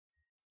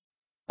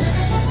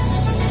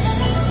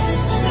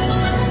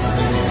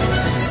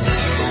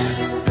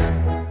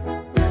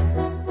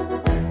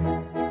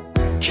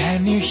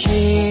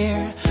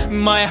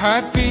My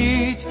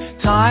heartbeat,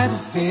 tired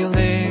of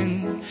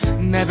feeling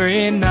never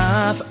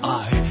enough.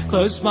 I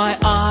close my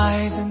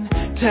eyes and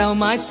tell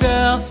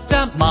myself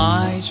that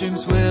my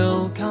dreams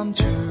will come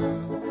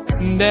true.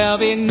 There'll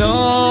be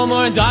no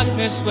more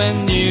darkness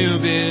when you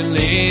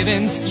believe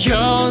in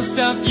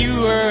yourself.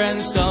 You are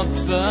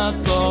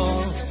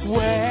unstoppable.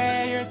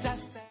 Where your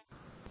destiny.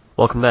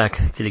 Welcome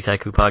back to the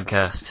Kaiku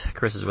Podcast.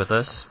 Chris is with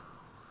us.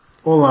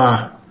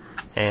 Hola.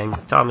 And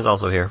Tom is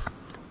also here.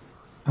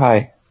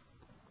 Hi.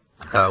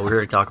 We're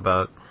here to talk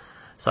about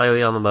Sayo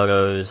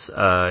Yamamoto's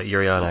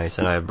Yuri on Ice,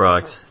 and I have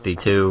brought the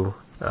two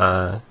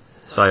Sayo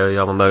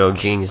Yamamoto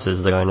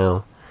geniuses that I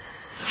know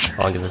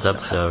onto this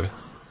episode.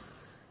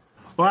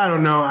 Well, I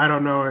don't know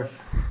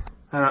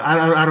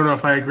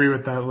if I agree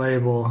with that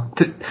label.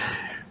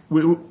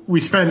 We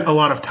spent a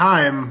lot of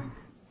time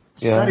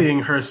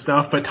studying her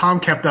stuff, but Tom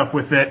kept up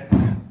with it,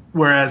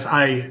 whereas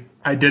I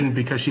didn't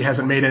because she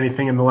hasn't made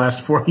anything in the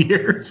last 4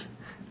 years.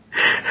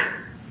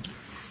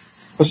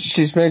 Well,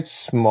 she's made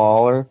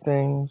smaller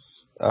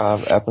things,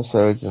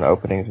 episodes and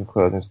openings and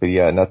closings, but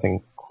yeah,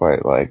 nothing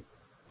quite like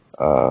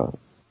an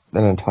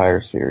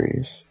entire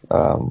series.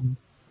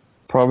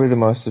 Probably the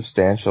most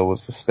substantial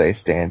was the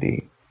Space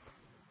Dandy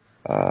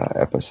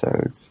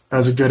episodes. That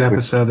was a good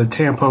episode, the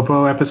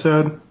Tampopo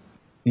episode.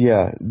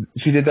 Yeah,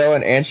 she did that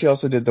one, and she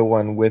also did the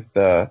one with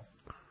the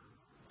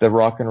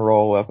rock and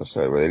roll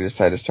episode where they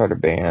decided to start a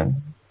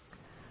band.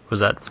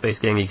 Was that Space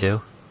Dandy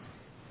too?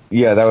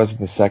 Yeah, that was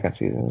the second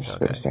season of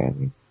Space Okay.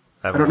 Dandy.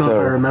 I don't know if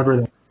I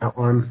remember that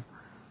one.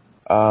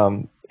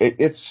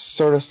 It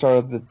sort of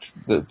started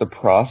the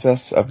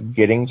process of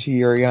getting to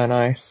Yuri on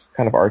Ice,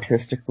 kind of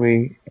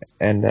artistically,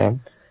 and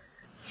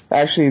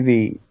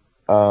actually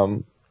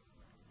that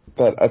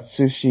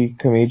Atsushi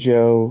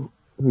Kamijo,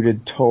 who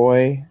did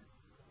Toy,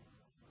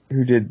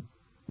 who did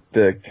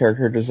the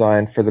character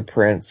design for the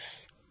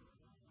Prince,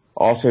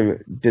 also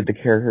did the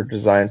character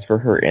designs for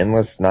her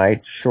Endless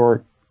Night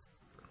short,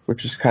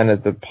 which is kind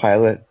of the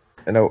pilot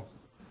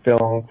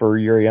film for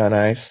Yuri on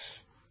Ice.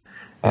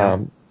 Yeah.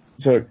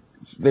 So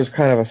there's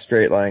kind of a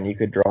straight line you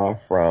could draw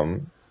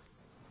from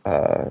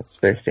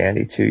Space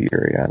Dandy to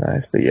Yuri on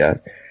Ice. But yeah,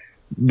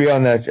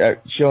 beyond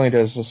that, she only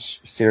does this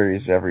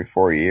series every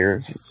 4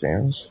 years, it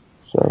seems.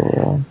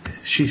 So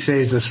She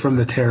saves us from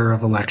the terror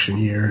of election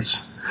years.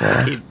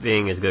 yeah. Keep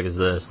being as good as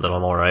this, then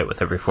I'm alright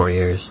with every 4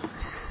 years.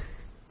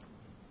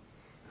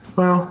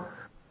 Well,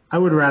 I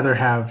would rather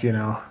have,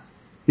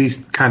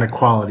 these kind of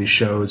quality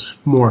shows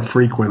more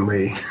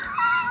frequently.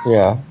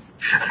 Yeah.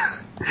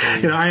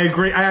 I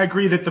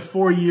agree that the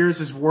 4 years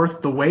is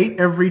worth the wait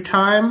every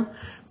time,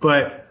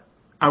 but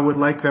I would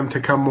like them to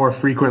come more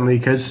frequently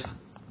because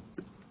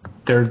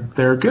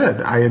they're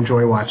good. I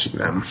enjoy watching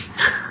them.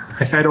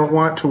 I don't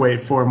want to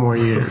wait 4 more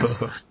years.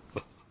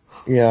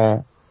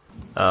 Yeah.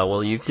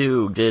 Well, you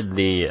two did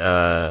did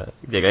a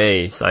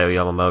Sayo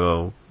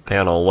Yamamoto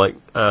panel. What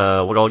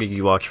all did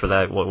you watch for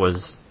that? What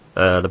was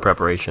the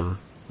preparation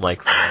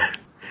like for that?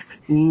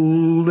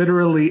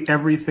 Literally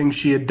everything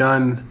she had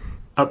done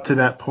up to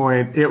that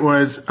point. It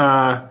was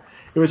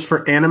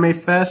for Anime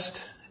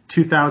Fest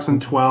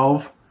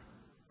 2012,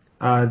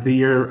 the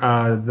year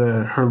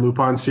her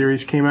Lupin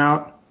series came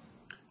out.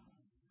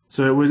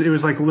 So it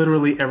was like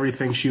literally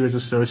everything she was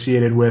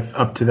associated with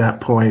up to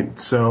that point.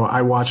 So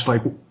I watched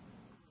one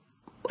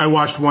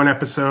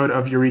episode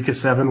of Eureka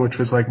 7, which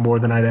was like more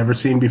than I'd ever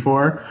seen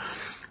before.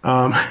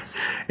 All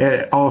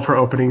of her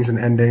openings and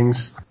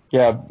endings.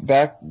 Yeah,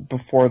 back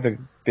before the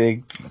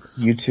big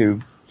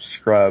YouTube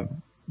scrub,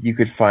 you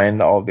could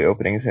find all the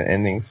openings and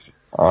endings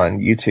on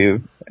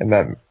YouTube, and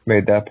that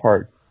made that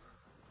part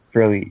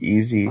fairly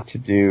easy to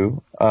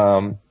do.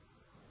 I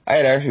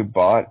had actually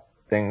bought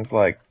things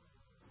like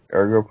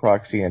Ergo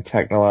Proxy and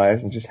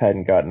Technolive and just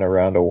hadn't gotten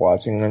around to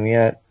watching them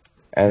yet,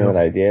 and then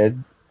I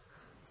did.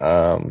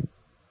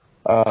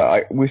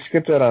 We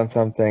skipped out on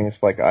some things,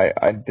 like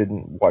I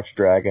didn't watch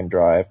Dragon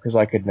Drive because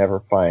I could never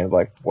find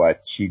like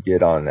what she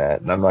did on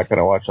that, and I'm not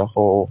gonna watch a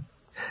whole.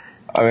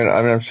 I mean,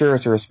 I'm sure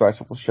it's a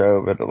respectable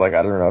show, but like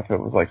I don't know if it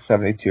was like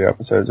 72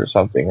 episodes or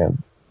something,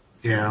 and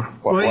yeah,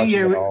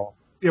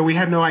 we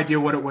had no idea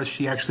what it was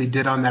she actually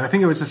did on that. I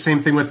think it was the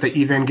same thing with the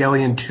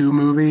Evangelion 2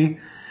 movie.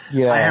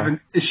 Yeah,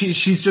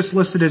 she's just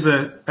listed as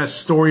a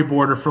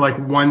storyboarder for like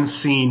one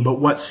scene, but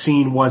what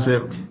scene was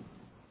it?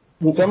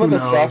 Some of the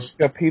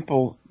Sakuga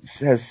people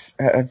have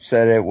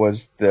said it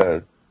was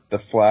the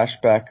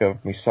flashback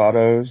of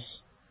Misato's,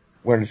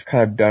 when it's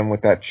kind of done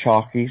with that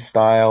chalky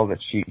style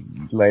that she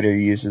later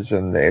uses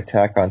in the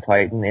Attack on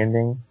Titan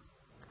ending.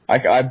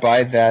 I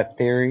buy that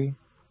theory.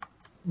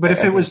 But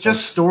if it was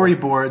just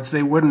storyboards,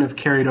 they wouldn't have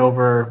carried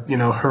over,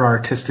 her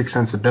artistic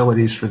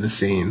sensibilities for the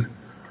scene.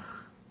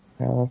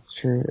 Yeah, that's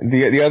true.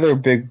 The other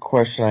big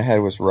question I had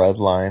was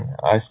Redline.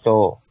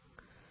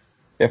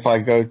 If I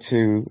go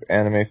to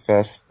Anime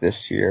Fest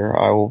this year,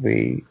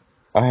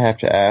 I have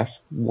to ask,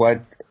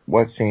 what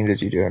scene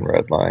did you do in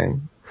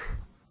Redline?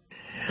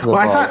 Well,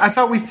 I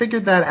thought we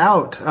figured that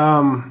out,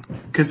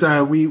 because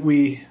so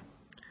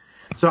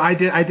I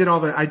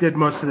did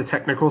most of the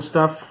technical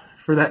stuff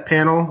for that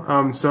panel.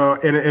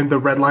 And the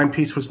red line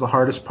piece was the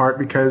hardest part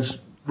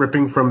because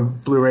ripping from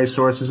Blu-ray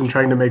sources and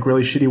trying to make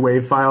really shitty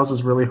WAV files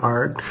is really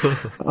hard.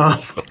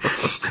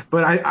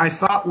 But I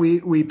thought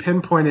we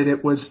pinpointed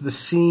it was the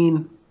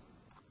scene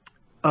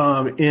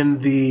in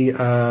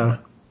the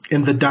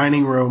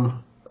dining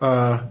room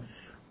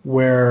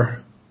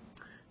where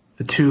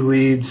the two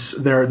leads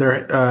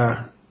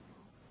they're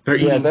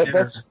eating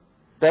dinner.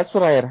 That's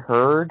what I had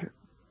heard,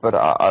 but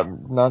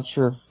I'm not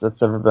sure if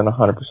that's ever been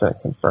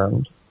 100%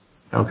 confirmed.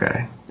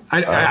 Okay.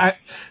 The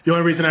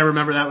only reason I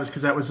remember that was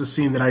because that was the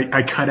scene that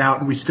I cut out,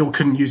 and we still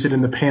couldn't use it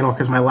in the panel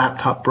because my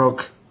laptop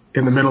broke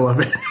in the middle of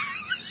it.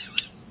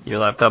 Your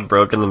laptop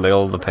broke in the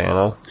middle of the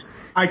panel?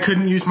 I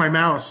couldn't use my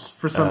mouse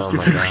for some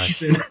stupid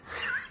reason.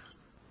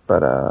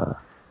 But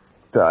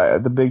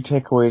the big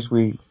takeaways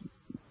we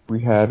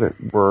had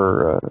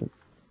were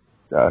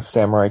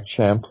Samurai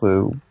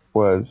Champloo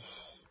was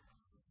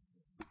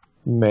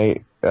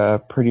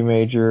pretty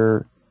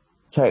major.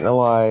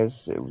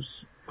 Technolize, it was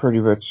pretty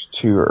much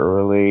too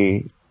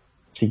early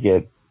to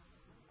get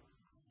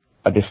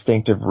a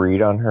distinctive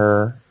read on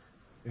her.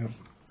 Yep.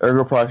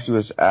 Ergo Proxy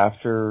was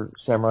after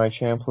Samurai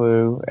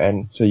Champloo,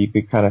 and so you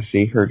could kind of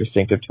see her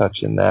distinctive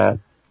touch in that.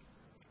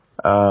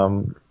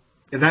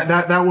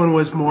 That one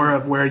was more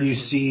of where you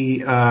see.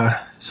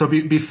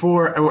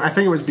 Before, I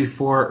think it was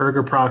before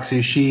Ergo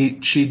Proxy,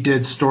 she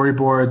did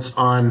storyboards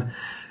on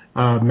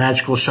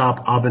Magical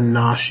Shop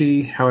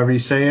Abanashi, however you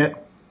say it.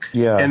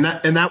 Yeah. And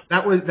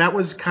that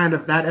was kind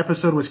of, that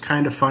episode was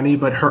kind of funny,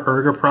 but her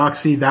Ergo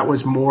Proxy, that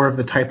was more of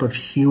the type of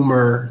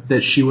humor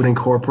that she would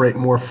incorporate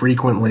more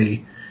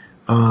frequently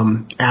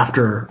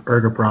after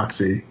Ergo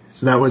Proxy.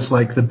 So that was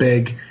like the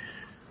big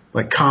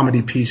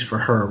comedy piece for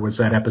her, was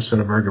that episode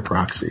of Ergo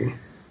Proxy.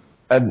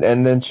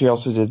 And then she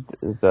also did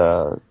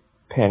the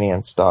Panty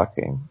and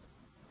Stocking,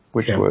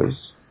 which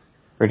was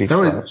pretty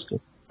slapstick.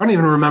 I don't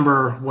even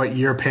remember what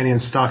year Panty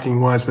and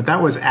Stocking was, but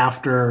that was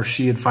after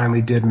she had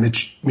finally did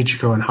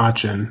Michiko and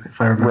Hachin, if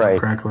I remember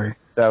correctly.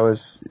 That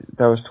was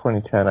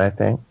 2010, I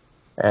think.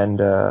 And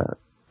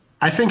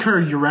I think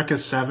her Eureka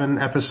 7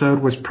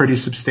 episode was pretty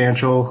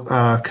substantial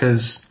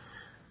because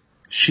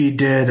she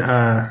did.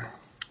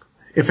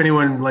 If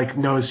anyone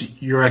knows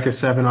Eureka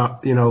 7,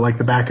 like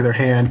the back of their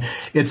hand,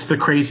 it's the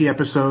crazy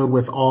episode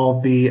with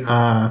all the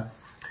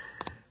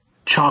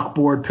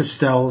chalkboard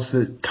pastels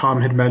that Tom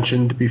had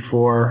mentioned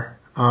before.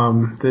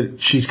 That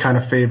she's kind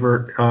of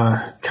favors,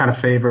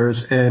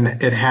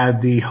 and it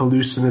had the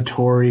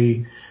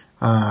hallucinatory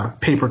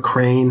paper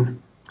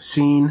crane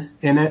scene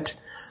in it,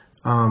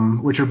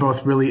 which are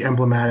both really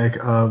emblematic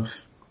of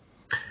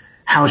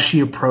how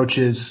she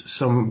approaches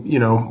some,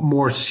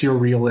 more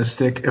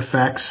surrealistic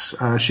effects.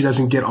 She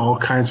doesn't get all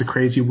kinds of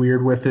crazy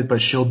weird with it,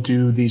 but she'll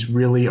do these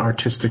really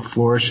artistic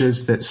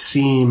flourishes that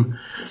seem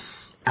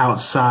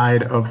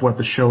outside of what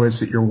the show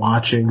is that you're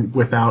watching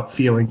without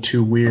feeling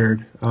too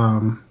weird.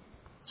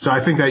 So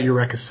I think that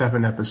Eureka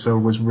 7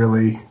 episode was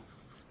really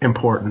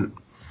important.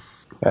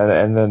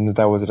 And then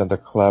that was another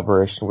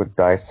collaboration with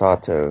Dai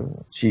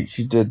Sato. She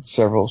did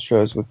several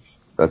shows with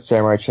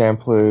Samurai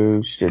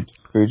Champloo. She did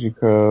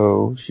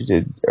Fujiko. She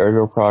did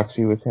Ergo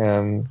Proxy with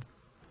him.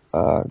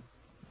 The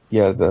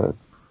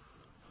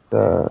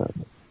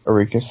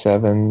Eureka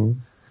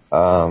 7.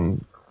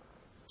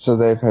 So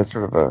they've had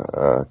sort of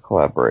a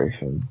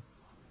collaboration.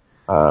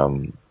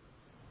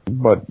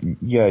 But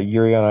yeah,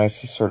 Yuri on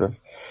Ice is sort of.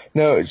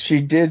 No,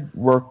 she did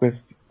work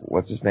with,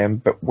 what's his name,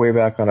 but way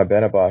back on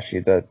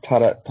Abenabashi, the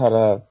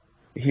Tadashi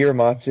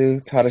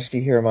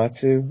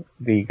Hiramatsu,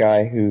 the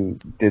guy who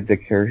did the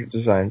character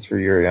designs for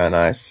Yuri on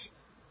Ice,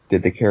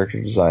 did the character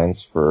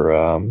designs for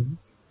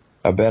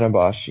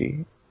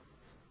Abenabashi.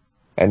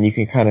 And you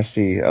can kind of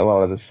see a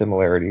lot of the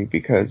similarity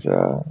because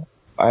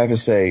I have to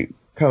say,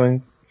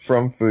 coming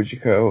from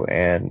Fujiko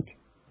and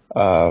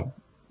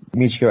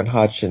Michiko and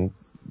Hachin,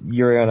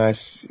 Yuri on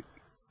Ice,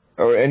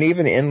 and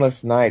even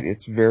Endless Night,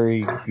 it's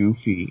very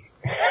goofy.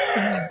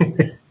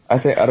 I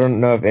don't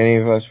know if any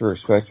of us were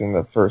expecting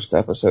the first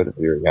episode of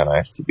Yuri on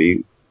Ice to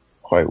be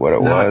quite what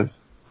it was.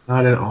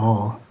 Not at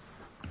all.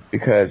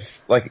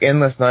 Because,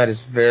 Endless Night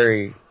is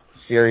very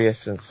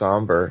serious and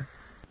somber,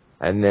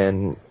 and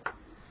then,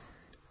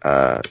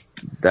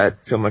 that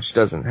so much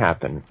doesn't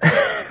happen.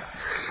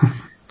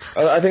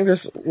 I think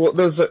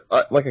there's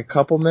a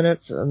couple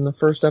minutes in the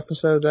first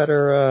episode that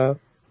are,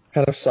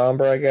 kind of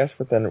somber, I guess,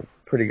 but then it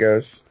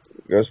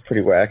goes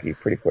pretty wacky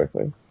pretty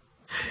quickly.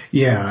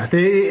 Yeah,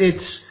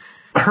 it's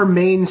her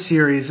main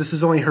series. This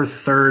is only her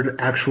third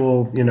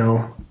actual,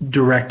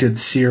 directed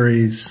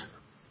series.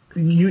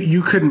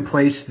 You couldn't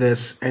place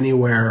this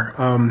anywhere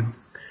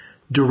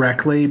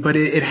directly, but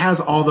it has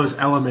all those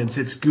elements.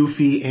 It's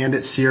goofy and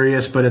it's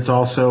serious, but it's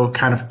also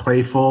kind of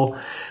playful,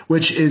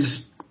 which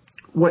is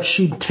what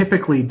she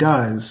typically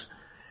does.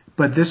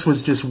 But this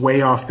was just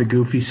way off the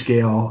goofy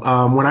scale.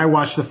 When I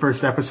watched the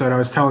first episode, I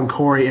was telling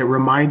Corey it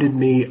reminded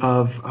me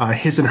of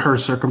His and Her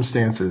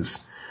Circumstances.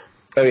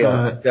 Oh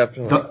yeah,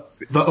 definitely.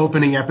 the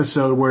opening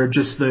episode where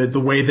just the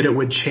way that it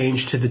would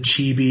change to the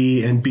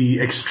chibi and be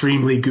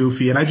extremely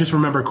goofy. And I just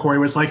remember Corey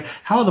was like,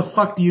 how the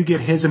fuck do you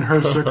get his and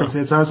her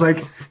circumstance? I was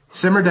like,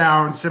 simmer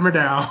down.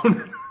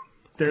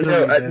 There's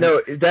a reason.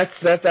 No,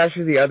 that's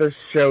actually the other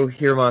show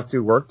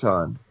Hiramatsu worked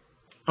on.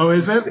 Oh,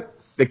 is it?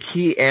 The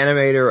key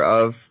animator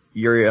of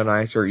Yuri on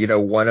Ice, or,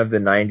 one of the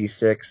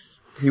 96,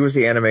 he was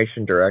the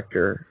animation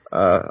director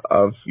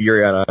of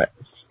Yuri on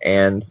Ice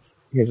and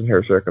His and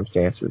Her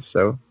Circumstances,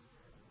 so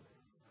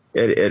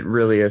it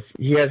really is.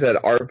 He has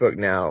that art book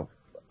now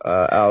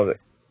out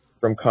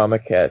from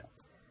Comiket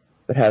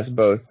that has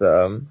both,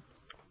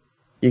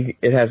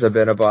 it has a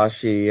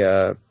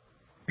Benabashi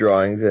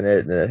drawings in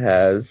it, and it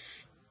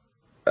has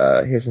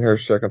His and Her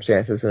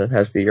Circumstances, and it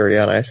has the Yuri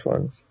on Ice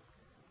ones.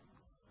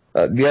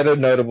 The other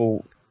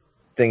notable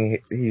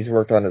thing he's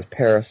worked on is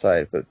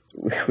Parasite, but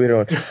we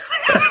don't.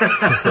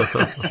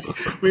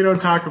 We don't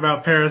talk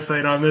about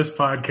Parasite on this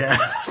podcast.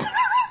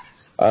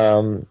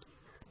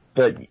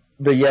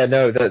 But yeah,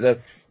 no,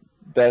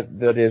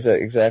 that is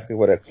exactly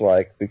what it's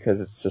like, because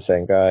it's the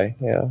same guy.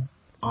 Yeah.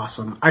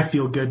 Awesome. I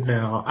feel good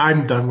now.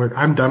 I'm done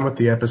with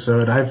the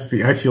episode.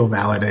 I feel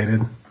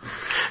validated.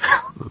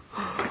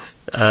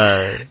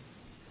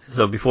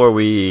 So before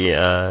we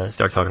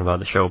start talking about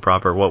the show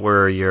proper, what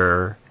were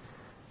your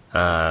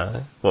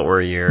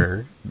before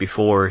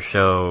the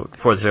show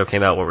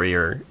came out, what were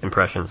your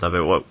impressions of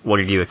it? What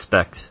did you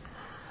expect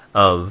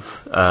of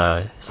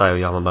Sayo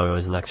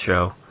Yamamoto's next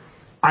show?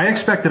 I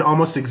expected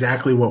almost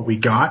exactly what we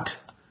got.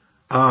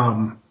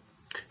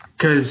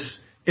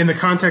 Because in the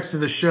context of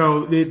the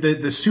show,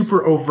 the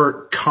super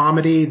overt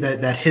comedy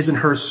that His and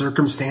Her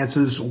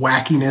Circumstances,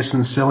 wackiness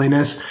and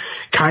silliness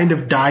kind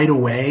of died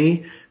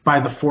away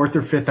by the 4th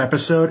or 5th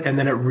episode, and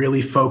then it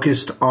really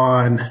focused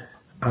on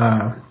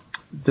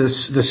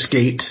the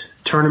skate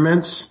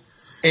tournaments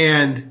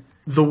and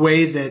the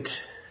way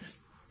that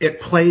it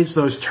plays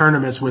those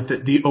tournaments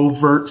with the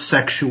overt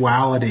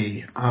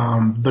sexuality,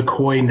 the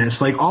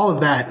coyness, like all of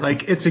that.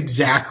 Like, it's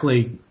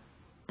exactly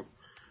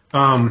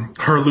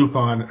her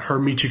Lupin, her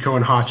Michiko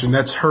and Hachin.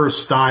 That's her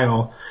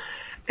style,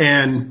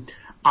 and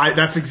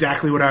that's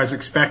exactly what I was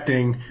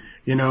expecting.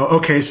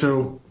 Okay,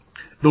 so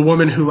the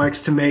woman who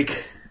likes to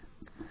make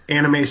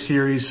anime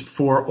series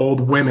for old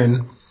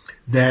women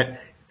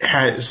that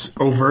has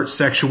overt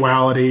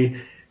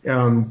sexuality,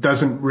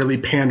 doesn't really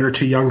pander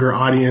to younger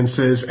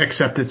audiences,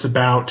 except it's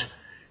about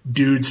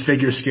dudes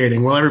figure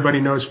skating. Well,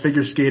 everybody knows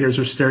figure skaters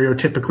are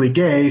stereotypically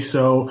gay,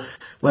 so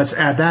let's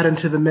add that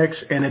into the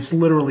mix, and it's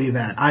literally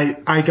that.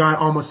 I got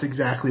almost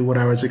exactly what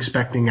I was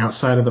expecting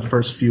outside of the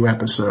first few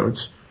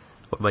episodes.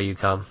 What about you,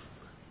 Tom?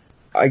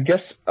 I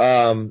guess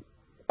I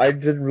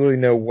didn't really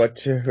know what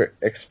to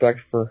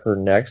expect for her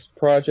next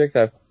project.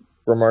 I've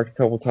remarked a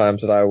couple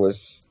times that I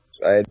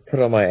had put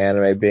on my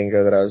anime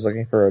bingo that I was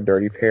looking for a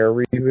Dirty Pair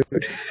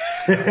reboot.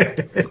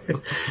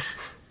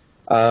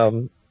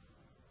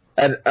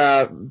 And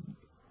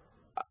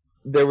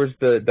there was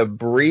the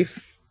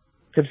brief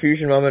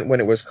confusion moment when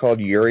it was called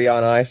Yuri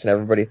on Ice, and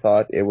everybody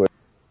thought it was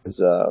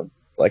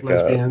like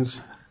lesbians.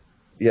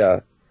 Yeah.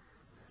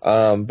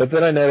 But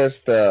then I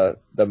noticed the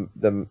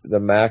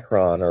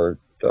macron, or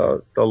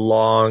the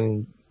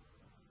long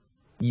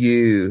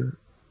U,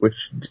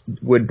 which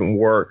wouldn't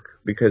work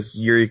because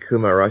Yuri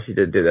Kuma Arashi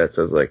did do that.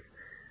 So I was like,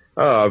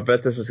 oh, I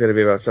bet this is going to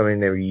be about somebody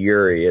named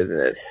Yuri,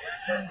 isn't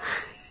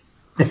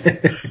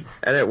it?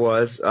 And it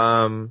was.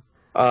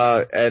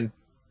 And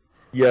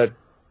yet,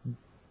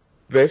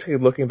 basically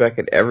looking back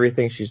at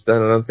everything she's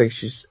done, I don't think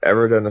she's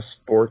ever done a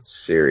sports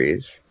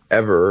series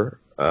ever,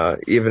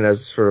 even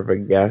as sort of a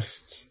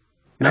guest.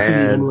 Nothing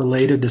even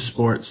related to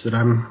sports that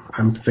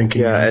I'm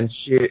thinking. Yeah, of. And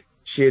she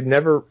had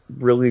never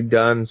really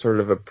done sort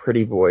of a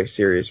Pretty Boy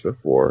series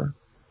before,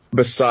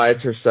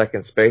 besides her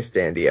second Space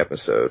Dandy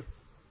episode.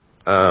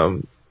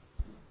 So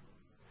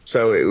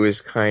it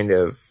was kind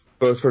of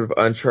both sort of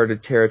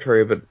uncharted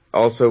territory, but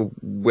also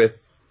with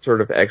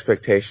sort of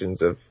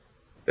expectations of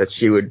that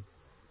she would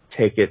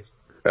take it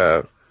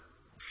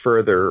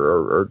further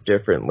or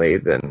differently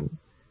than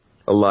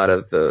a lot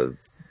of the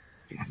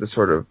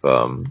sort of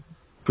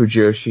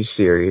Fujoshi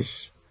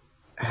series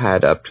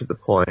had up to the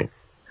point.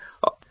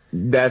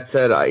 That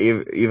said,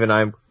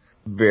 I'm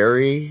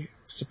very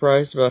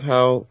surprised about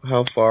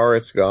how far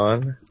it's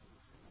gone.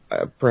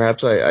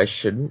 Perhaps I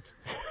shouldn't.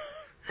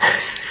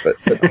 But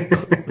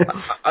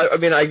I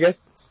mean, I guess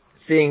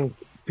seeing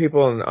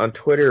people on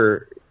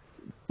Twitter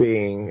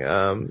being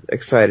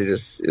excited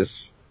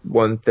is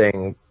one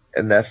thing,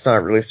 and that's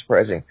not really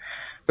surprising.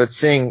 But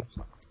seeing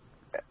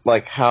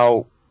like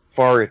how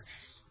far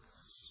its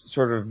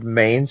sort of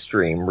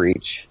mainstream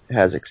reach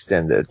has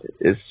extended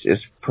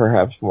is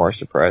perhaps more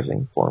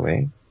surprising for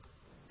me.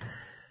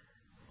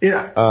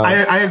 Yeah,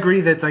 I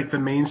agree that like the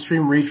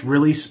mainstream reach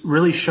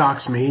really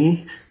shocks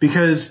me,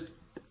 because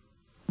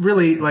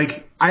really,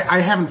 like, I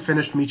haven't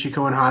finished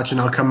Michiko and Hachin.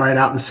 I'll come right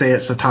out and say it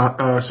so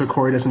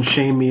Corey doesn't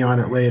shame me on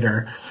it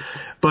later.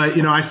 But,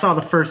 I saw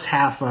the first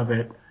half of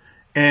it,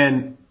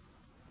 and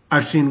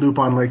I've seen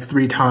Lupin like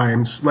 3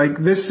 times.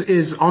 Like, this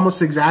is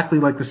almost exactly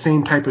like the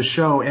same type of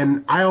show,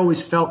 and I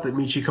always felt that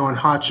Michiko and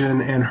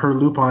Hatchin and her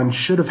Lupin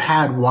should have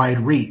had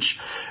wide reach.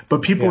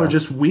 But people are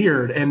just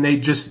weird, and they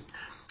just,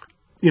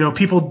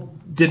 people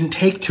didn't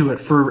take to it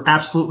for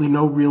absolutely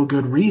no real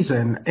good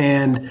reason.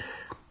 And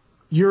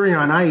Yuri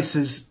on Ice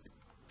is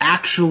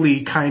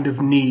actually kind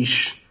of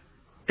niche,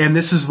 and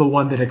this is the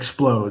one that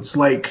explodes.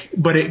 Like,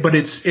 but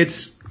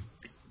it's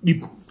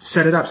you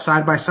set it up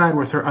side by side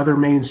with her other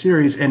main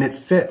series, and it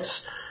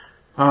fits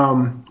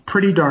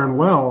pretty darn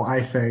well,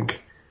 I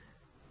think.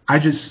 I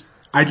just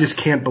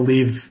can't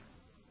believe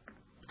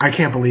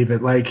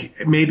it.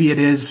 Like, maybe it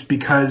is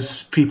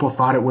because people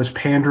thought it was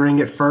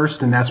pandering at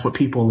first, and that's what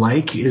people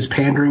like, is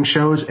pandering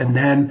shows, and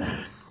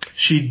then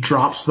she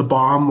drops the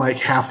bomb like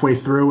halfway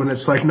through, and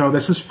it's like, no,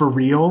 this is for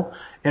real,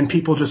 and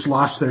people just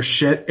lost their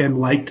shit and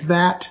liked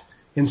that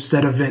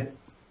instead of it,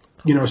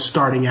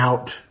 starting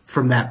out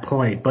from that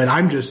point. But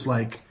I'm just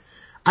like,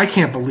 I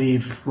can't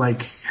believe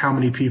like how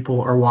many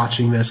people are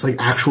watching this, like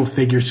actual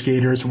figure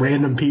skaters,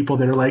 random people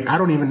that are like, I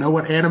don't even know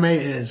what anime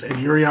is,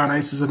 and Yuri on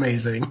Ice is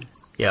amazing.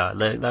 Yeah,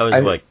 that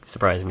was what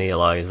surprised me a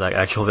lot, is that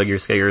actual figure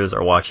skaters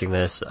are watching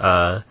this.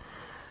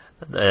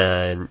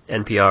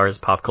 NPR's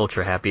Pop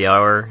Culture Happy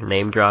Hour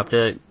name dropped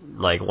it.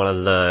 Like, one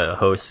of the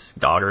host's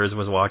daughters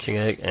was watching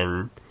it,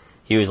 and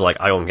he was like,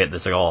 I don't get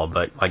this at all,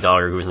 but my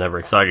daughter, who was never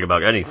excited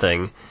about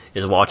anything,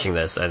 is watching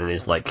this and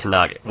is like,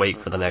 cannot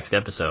wait for the next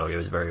episode. It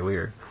was very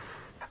weird.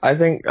 I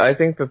think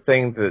the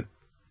thing that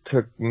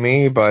took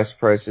me by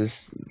surprise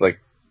is, like,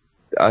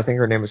 I think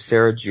her name is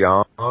Sarah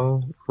Jiang,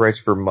 who writes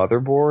for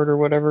Motherboard or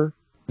whatever,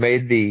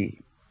 made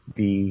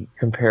the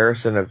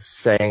comparison of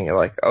saying,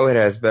 like, oh, it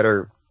has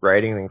better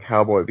writing than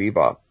Cowboy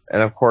Bebop.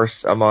 And of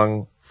course,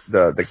 among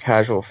the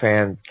casual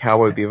fan,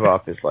 Cowboy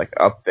Bebop is like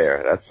up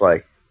there.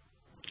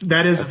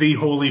 That is the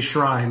holy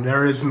shrine.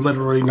 There is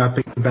literally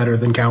nothing better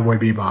than Cowboy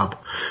Bebop.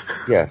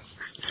 Yes.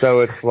 So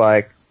it's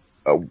like,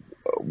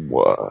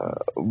 what?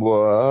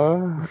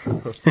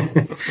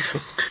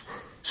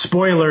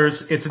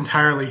 Spoilers, it's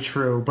entirely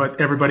true,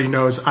 but everybody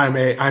knows I'm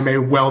a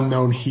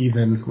well-known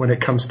heathen when it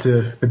comes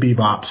to the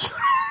Bebops.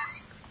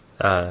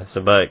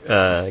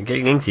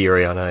 Getting into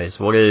Yuri on Ice,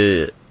 what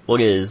is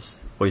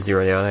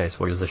Yuri on Ice?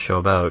 What is the show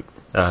about?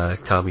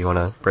 Tom, you want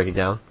to break it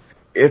down?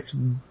 It's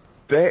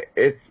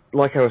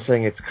like I was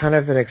saying, it's kind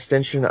of an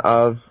extension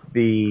of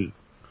the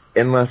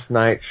Endless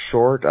Night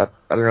short. I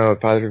don't know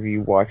if either of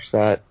you watched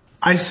that.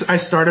 I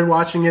started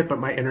watching it, but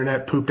my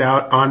internet pooped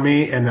out on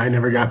me, and I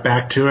never got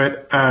back to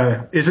it.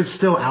 Is it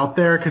still out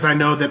there? Because I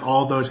know that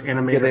all those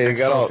animated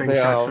expo things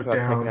got took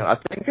down. I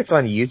think it's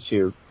on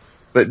YouTube.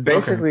 But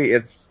basically,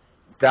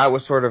 that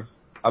was sort of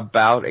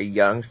about a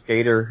young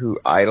skater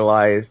who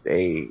idolized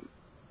a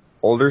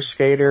older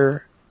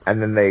skater,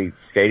 and then they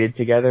skated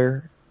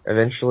together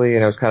eventually,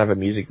 and it was kind of a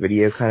music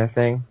video kind of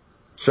thing.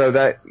 So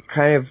that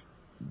kind of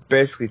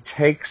basically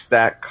takes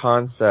that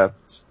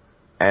concept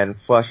and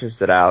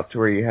fleshes it out to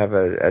where you have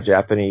a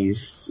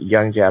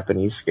young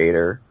Japanese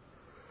skater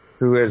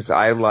who has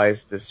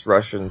idolized this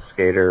Russian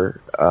skater,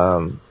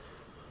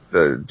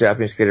 the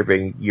Japanese skater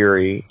being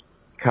Yuri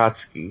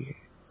Katsuki,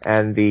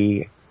 and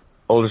the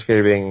older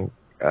skater being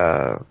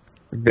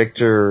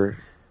Viktor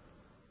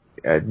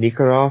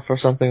Nikiforov or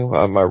something.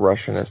 My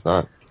Russian is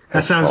not.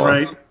 That sounds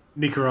right.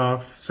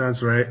 Nikiforov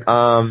sounds right.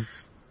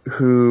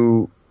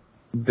 Who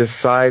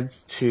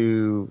decides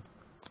to,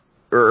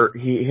 or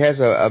he has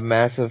a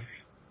massive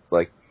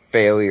like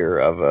failure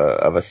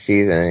of a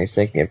season, and he's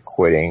thinking of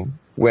quitting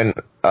when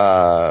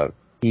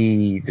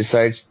he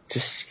decides to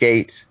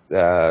skate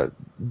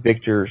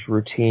Victor's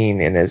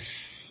routine in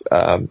his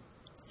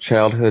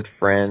childhood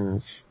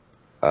friend's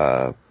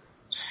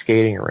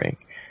skating rink.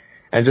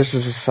 And just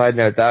as a side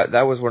note,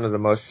 that was one of the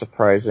most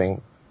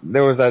surprising.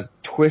 There was that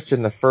twist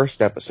in the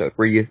first episode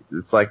where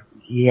it's like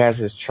he has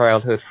his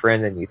childhood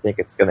friend, and you think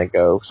it's gonna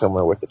go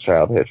somewhere with the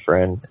childhood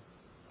friend,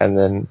 and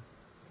then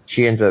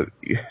she ends up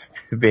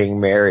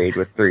being married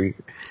with 3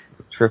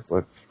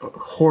 triplets.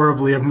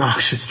 Horribly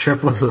obnoxious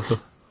triplets.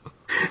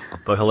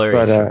 But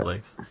hilarious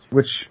triplets.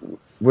 Which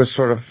was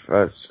sort of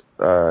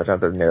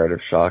another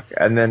narrative shock.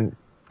 And then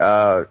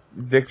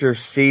Victor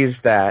sees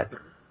that,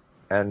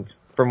 and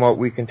from what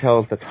we can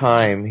tell at the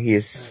time,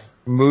 he's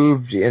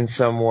moved in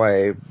some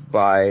way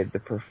by the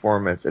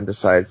performance and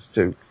decides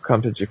to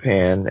come to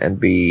Japan and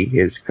be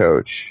his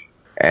coach.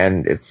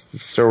 And it's the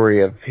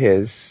story of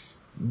his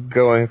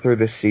going through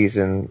the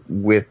season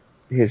with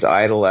his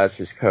idol as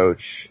his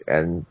coach.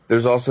 And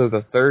there's also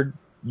the third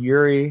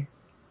Yuri,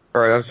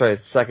 or I'm sorry,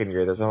 second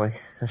Yuri. There's only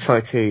 2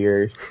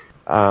 Yuris.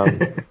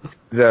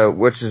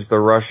 Which is the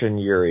Russian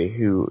Yuri,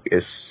 who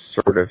is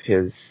sort of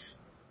his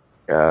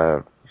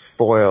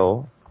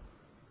foil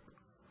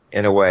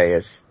in a way,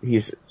 as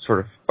he's sort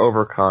of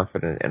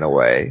overconfident in a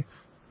way.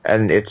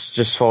 And it's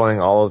just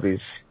following all of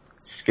these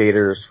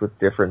skaters with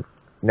different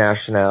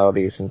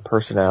nationalities and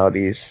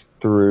personalities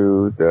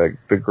through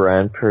the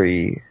Grand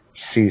Prix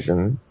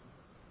season.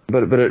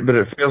 But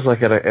it feels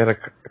like it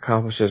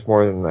accomplishes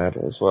more than that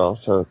as well.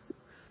 So,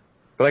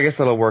 but I guess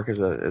that'll work as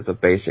a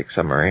basic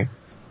summary.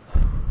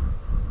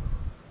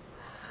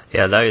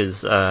 Yeah, that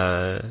is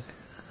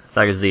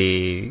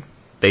the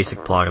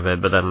basic plot of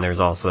it, but then there's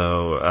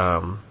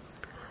also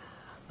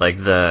like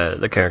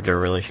the character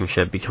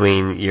relationship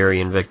between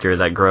Yuri and Victor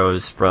that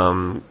grows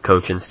from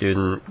coach and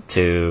student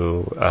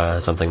to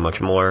something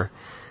much more,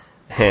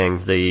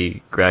 and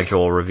the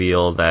gradual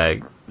reveal that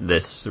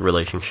this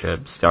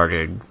relationship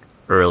started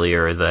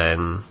earlier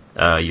than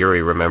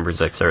Yuri remembers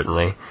it,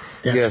 certainly.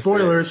 Yeah, Yes,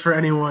 spoilers for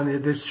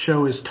anyone, this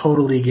show is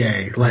totally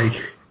gay.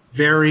 Like,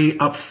 very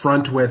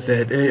upfront with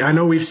it. I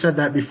know we've said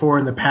that before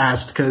in the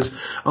past, because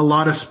a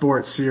lot of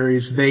sports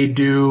series, they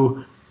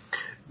do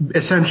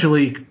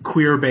essentially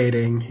queer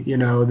baiting,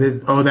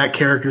 that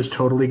character's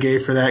totally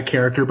gay for that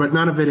character, but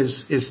none of it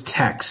is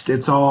text.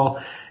 It's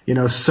all,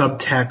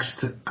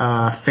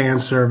 subtext, fan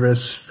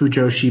service,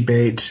 fujoshi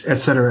bait, et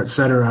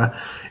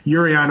cetera,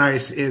 Yuri on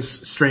Ice is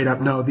straight up,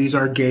 no, these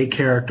are gay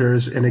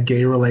characters in a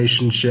gay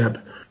relationship.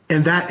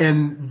 And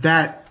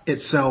that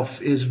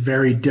itself is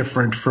very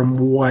different from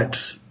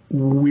what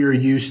we're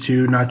used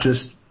to, not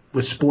just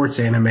with sports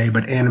anime,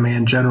 but anime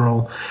in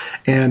general.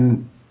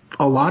 And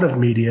a lot of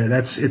media,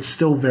 it's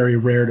still very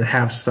rare to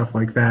have stuff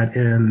like that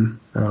in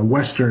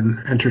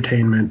Western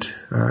entertainment.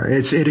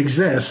 It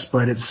exists,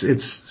 but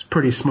it's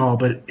pretty small.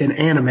 But in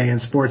anime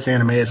and sports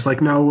anime, it's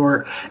like, no,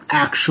 we're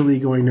actually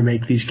going to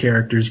make these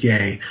characters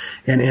gay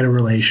and in a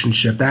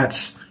relationship. I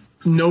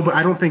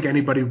don't think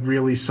anybody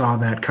really saw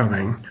that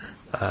coming.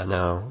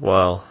 No,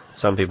 well,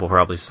 some people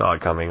probably saw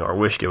it coming or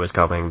wished it was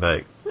coming,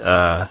 but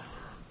I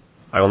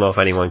don't know if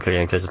anyone could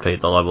anticipate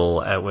the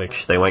level at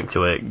which they went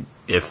to it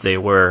if they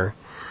were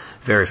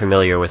very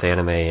familiar with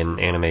anime and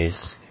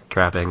anime's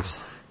trappings.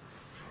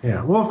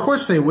 Yeah, well, of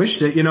course they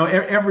wished it.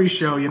 Every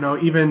show,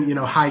 even,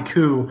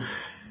 Haiku,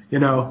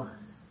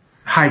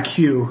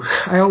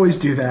 Haikyuu. I always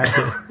do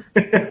that.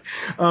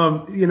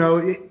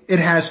 It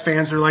has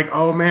fans that are like,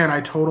 oh man,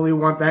 I totally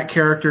want that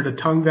character to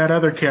tongue that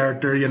other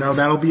character.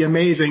 That'll be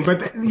amazing. But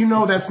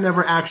that's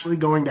never actually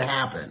going to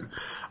happen.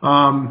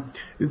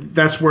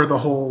 That's where the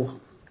whole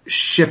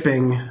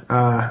shipping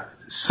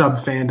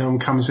sub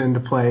fandom comes into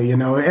play.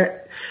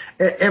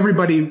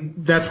 Everybody,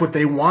 that's what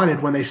they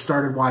wanted when they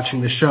started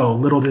watching the show.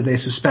 Little did they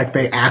suspect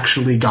they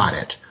actually got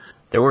it.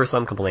 There were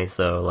some complaints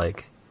though,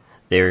 like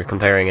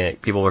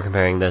people were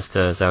comparing this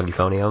to Sound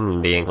Euphonium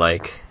and being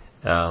like,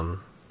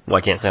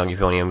 why can't Sound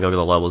Euphonium go to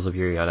the levels of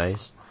Yuri on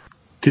Ice?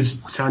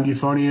 Because Sound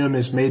Euphonium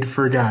is made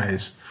for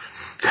guys.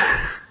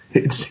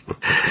 It's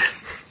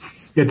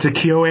a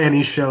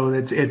KyoAni show.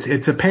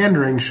 It's a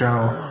pandering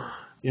show.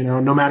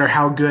 No matter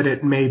how good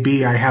it may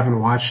be, I haven't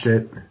watched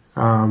it.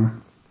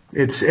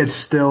 It's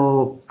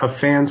still a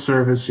fan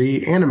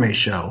servicey anime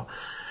show.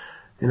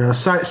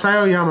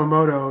 Sayo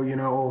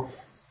Yamamoto,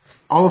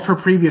 all of her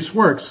previous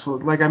works,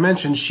 like I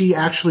mentioned, she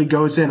actually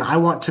goes in, I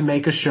want to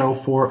make a show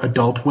for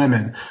adult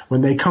women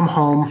when they come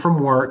home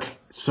from work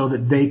so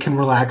that they can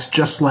relax,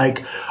 just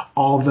like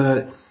all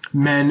the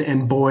men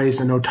and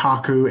boys and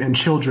otaku and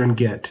children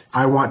get.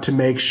 I want to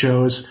make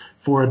shows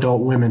for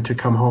adult women to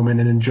come home and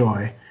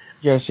enjoy.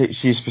 Yeah,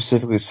 she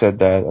specifically said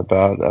that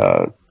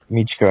about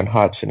Michiko and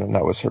Hatchin, and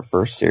that was her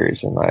first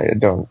series, and I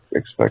don't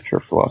expect her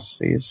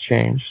philosophy has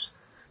changed.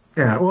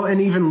 Yeah, well, and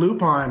even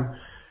Lupin,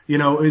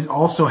 is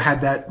also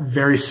had that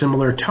very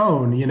similar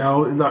tone.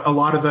 A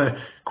lot of the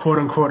quote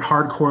unquote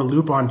hardcore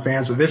Lupin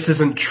fans, this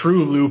isn't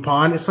true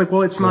Lupin. It's like,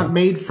 well, it's not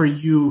made for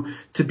you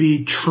to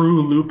be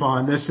true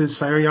Lupin. This is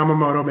Sayo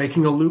Yamamoto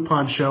making a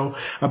Lupin show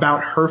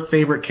about her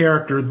favorite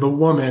character, the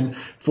woman,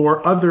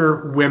 for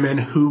other women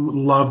who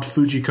loved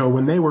Fujiko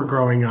when they were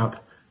growing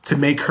up, to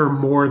make her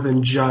more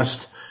than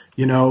just,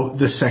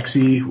 the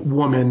sexy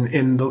woman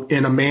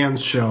in a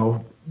man's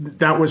show.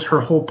 That was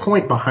her whole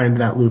point behind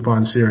that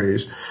Lupin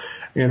series.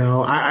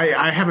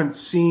 I haven't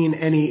seen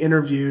any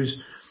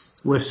interviews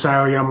with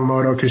Sayo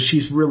Yamamoto because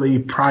she's really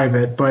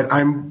private, but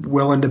I'm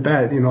willing to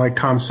bet, like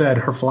Tom said,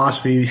 her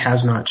philosophy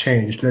has not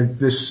changed.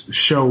 This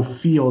show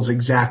feels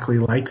exactly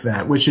like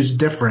that, which is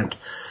different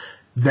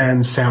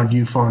than Sound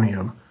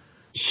Euphonium.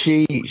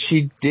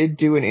 She did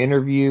do an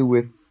interview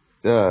with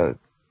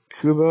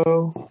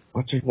Kubo.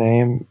 What's her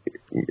name?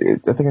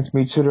 I think it's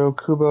Mitsuru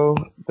Kubo,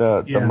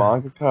 the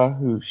mangaka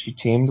who she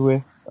teamed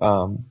with.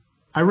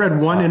 I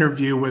read one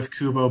interview with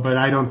Kubo, but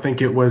I don't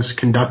think it was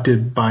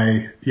conducted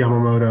by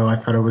Yamamoto. I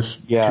thought it was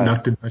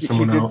conducted by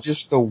someone else. She did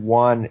just the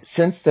one.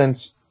 Since then,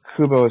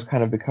 Kubo has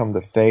kind of become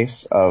the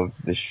face of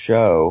the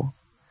show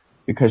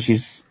because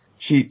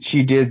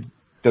she did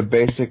the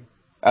basic.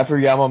 After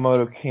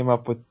Yamamoto came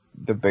up with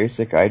the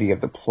basic idea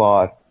of the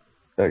plot,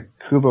 that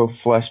Kubo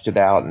fleshed it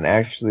out and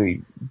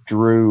actually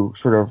drew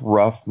sort of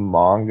rough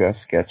manga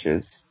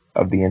sketches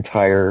of the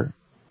entire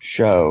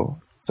show.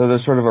 So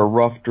there's sort of a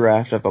rough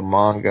draft of a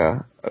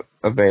manga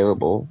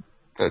available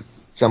that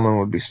someone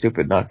would be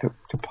stupid not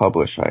to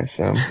publish, I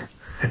assume.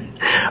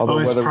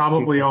 It's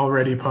probably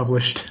already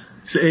published.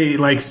 Say,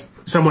 like,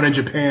 someone in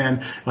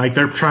Japan, like,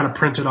 they're trying to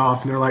print it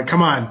off, and they're like,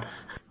 come on.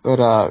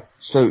 But,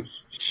 so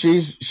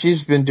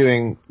she's been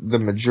doing the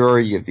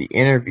majority of the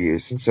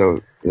interviews, and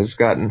so has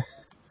gotten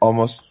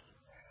almost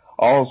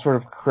all sort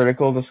of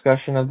critical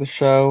discussion of the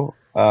show,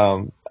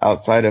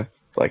 outside of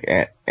like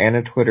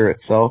Anna Twitter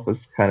itself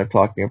was kind of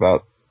talking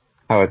about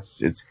how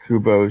it's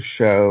Kubo's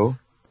show,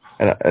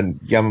 and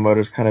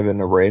Yamamoto's kind of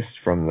been erased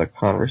from the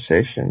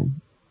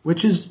conversation.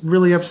 Which is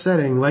really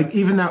upsetting. Like,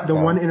 even the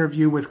one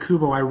interview with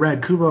Kubo I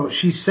read,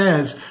 she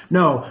says,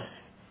 no,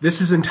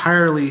 this is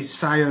entirely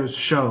Sayo's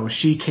show.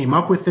 She came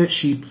up with it.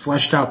 She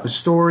fleshed out the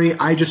story.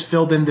 I just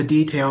filled in the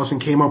details and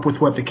came up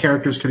with what the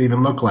characters could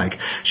even look like.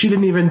 She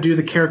didn't even do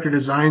the character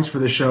designs for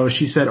the show.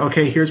 She said,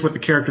 okay, here's what the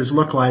characters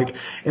look like,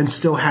 and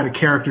still had a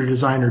character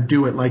designer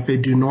do it like they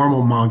do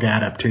normal manga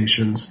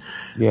adaptations.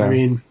 Yeah. I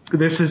mean,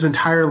 this is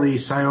entirely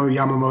Sayo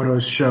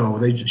Yamamoto's show.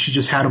 She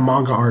just had a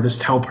manga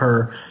artist help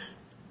her,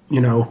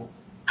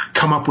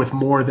 come up with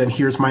more than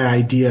here's my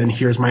idea and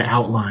here's my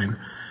outline.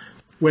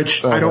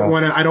 Which I don't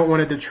want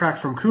to detract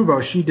from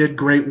Kubo. She did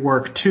great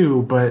work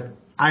too, but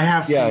I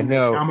have seen that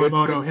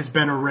Yamamoto has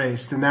been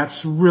erased, and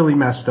that's really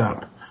messed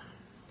up.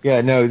 Yeah,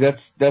 no,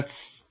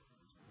 that's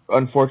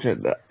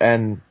unfortunate,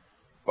 and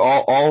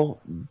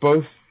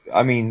both.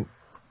 I mean,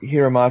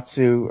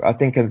 Hiramatsu, I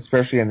think,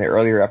 especially in the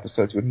earlier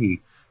episodes when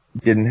he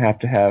didn't have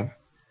to have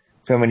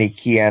so many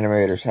key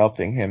animators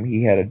helping him,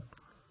 he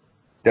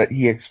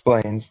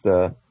explains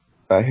the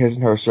his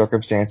and her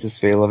circumstances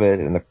feel of it,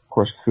 and of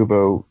course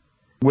Kubo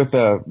with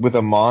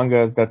a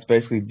manga that's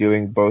basically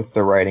doing both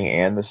the writing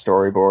and the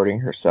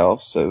storyboarding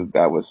herself, so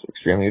that was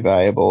extremely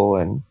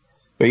valuable.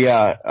 But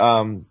yeah,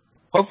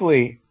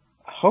 hopefully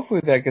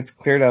that gets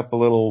cleared up a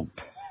little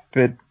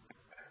bit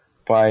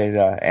by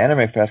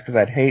Anime Fest, because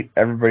I'd hate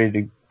everybody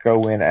to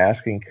go in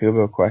asking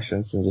Kubo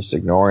questions and just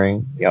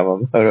ignoring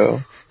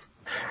Yamamoto.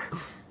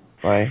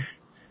 Right.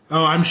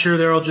 Oh, I'm sure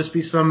there'll just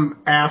be some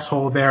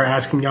asshole there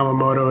asking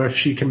Yamamoto if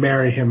she can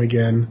marry him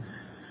again.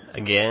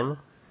 Again?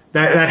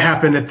 That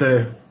happened at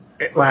the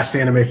last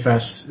Anime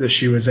Fest that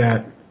she was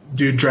at.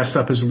 Dude dressed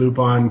up as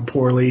Lupin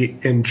poorly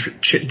in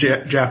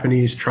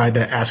Japanese tried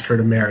to ask her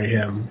to marry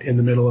him in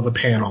the middle of a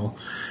panel.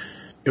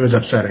 It was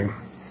upsetting.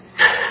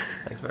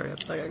 That's very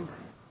upsetting.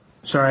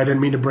 Sorry, I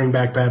didn't mean to bring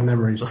back bad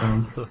memories,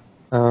 Tom.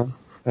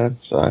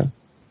 That's fine.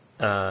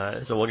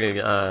 So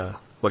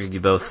what did you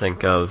both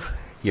think of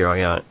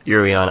Yuri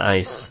on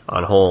Ice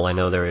on whole? I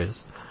know there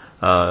is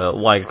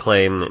wide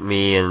acclaim that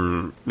me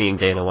and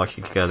Dana watched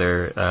it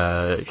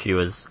together. She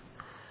was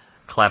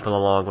clapping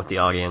along with the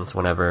audience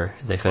whenever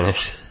they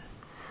finished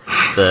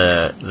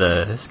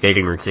the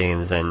skating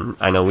routines, and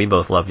I know we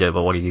both loved it,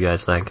 but what do you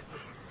guys think?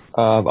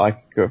 I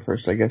could go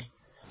first, I guess.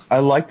 I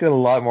liked it a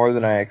lot more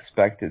than I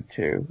expected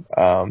to.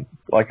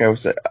 Like I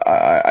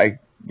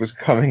was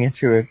coming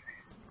into it,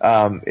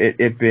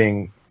 it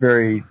being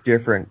very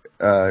different,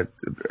 a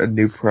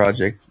new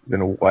project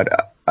than what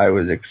I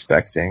was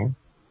expecting.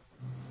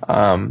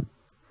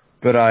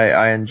 But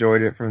I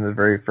enjoyed it from the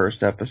very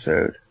first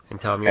episode. And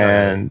Tom,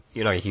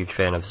 you're not a huge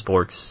fan of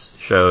sports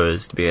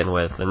shows to begin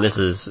with, and this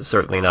is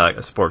certainly not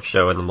a sports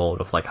show in the mold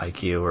of like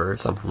Haikyuu or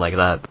something like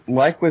that.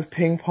 Like with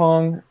Ping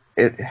Pong,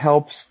 it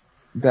helps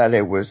that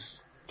it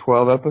was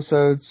 12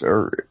 episodes,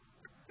 or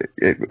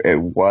it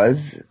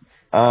was.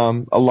 A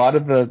lot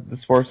of the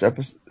sports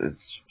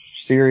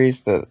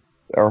series that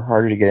are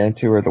harder to get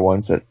into are the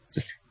ones that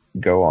just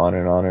go on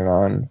and on and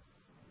on,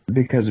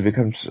 because it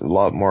becomes a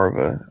lot more of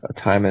a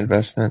time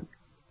investment.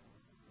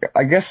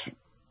 I guess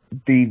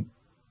the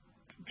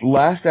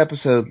last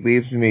episode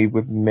leaves me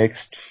with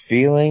mixed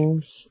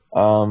feelings,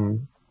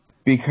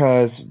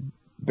 because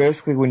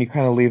basically when you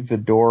kind of leave the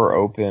door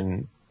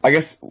open, I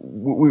guess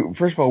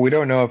first of all, we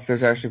don't know if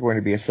there's actually going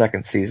to be a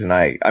second season.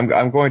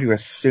 I'm going to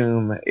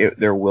assume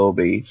there will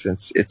be,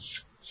 since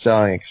it's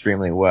selling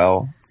extremely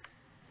well.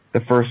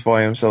 The first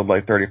volume sold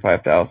like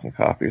 35,000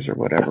 copies or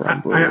whatever.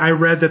 I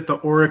read that the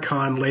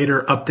Oricon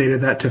later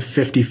updated that to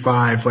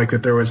 55, like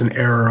that there was an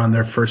error on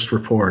their first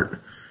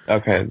report.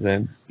 Okay,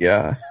 then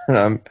yeah.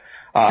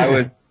 I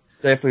would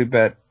safely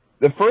bet.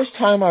 The first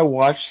time I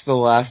watched the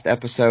last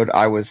episode,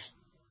 I was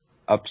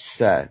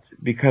upset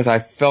because I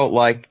felt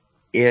like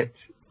it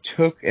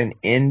took an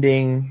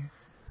ending.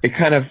 It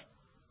could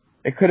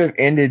have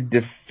ended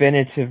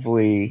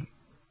definitively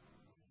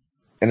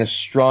in a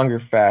stronger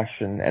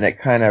fashion, and it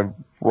kind of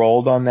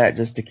rolled on that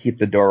just to keep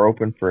the door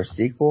open for a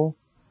sequel.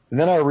 And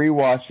then I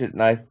rewatched it,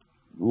 and I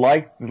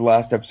liked the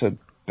last episode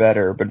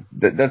better, but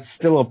that's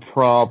still a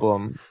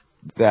problem.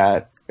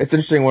 That it's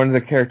interesting. One of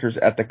the characters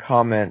at the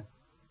comment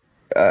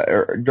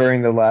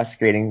during the last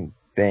skating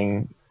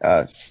thing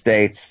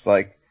states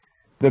like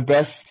the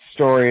best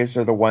stories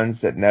are the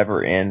ones that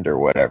never end or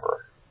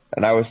whatever.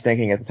 And I was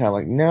thinking at the time,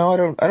 like,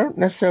 no, I don't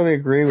necessarily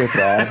agree with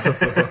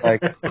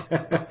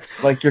that.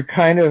 like you're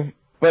kind of.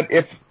 But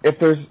if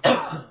there's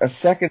a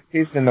second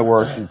season in the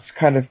works, it's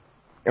kind of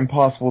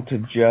impossible to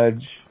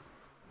judge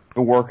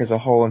the work as a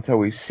whole until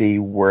we see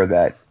where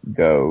that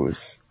goes.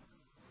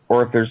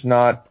 Or if there's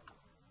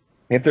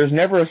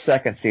never a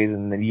second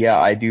season, then yeah,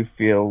 I do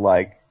feel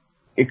like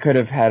it could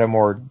have had a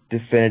more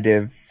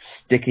definitive,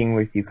 sticking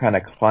with you kind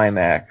of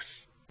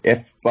climax.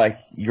 If like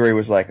Yuri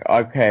was like,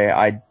 okay,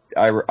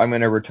 I'm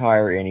gonna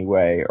retire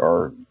anyway,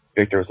 or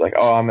Victor was like,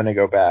 oh, I'm gonna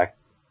go back.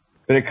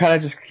 But it kind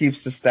of just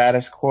keeps the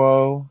status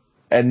quo.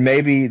 And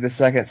maybe the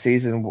second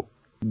season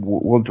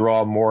will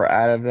draw more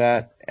out of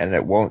that, and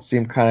it won't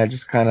seem kind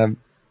of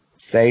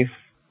safe.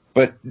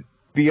 But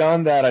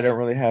beyond that, I don't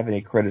really have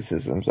any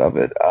criticisms of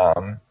it.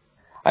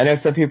 I know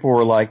some people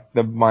were like,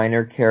 the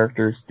minor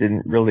characters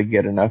didn't really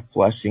get enough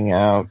fleshing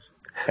out,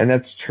 and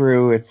that's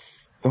true.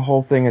 The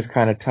whole thing is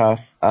kind of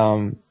tough,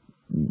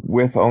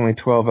 with only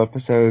 12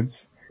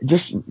 episodes.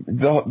 Just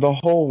the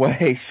whole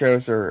way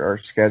shows are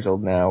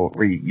scheduled now,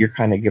 where you're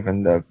kind of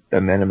given the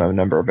minimum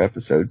number of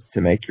episodes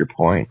to make your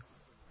point.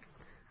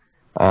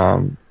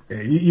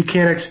 You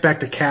can't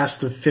expect a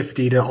cast of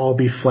 50 to all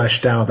be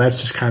fleshed out. That's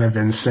just kind of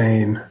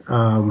insane.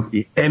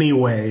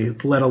 Anyway,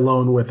 let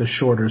alone with a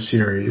shorter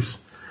series.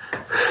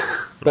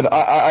 But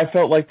I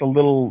felt like the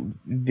little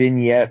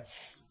vignettes,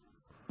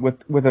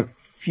 with a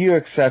few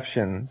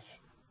exceptions,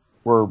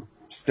 were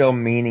still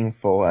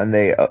meaningful, and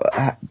they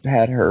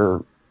had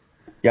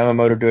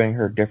Yamamoto doing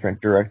her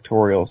different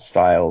directorial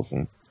styles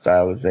and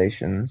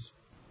stylizations.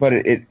 But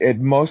it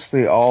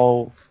mostly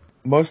all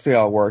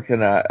worked,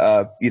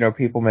 and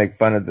people make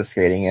fun of the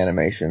skating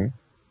animation.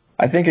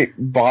 I think it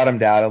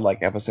bottomed out at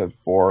like episode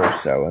 4 or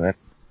so, and then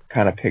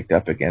kind of picked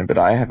up again. But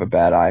I have a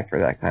bad eye for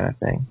that kind of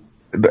thing.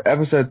 But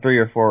episode 3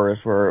 or 4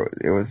 is where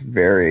it was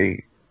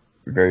very,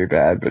 very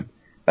bad. But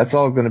that's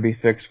all going to be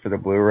fixed for the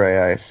Blu-ray,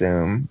 I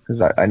assume,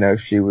 because I know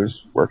she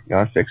was working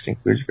on fixing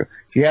Fujiko.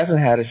 She hasn't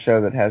had a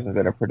show that hasn't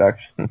been a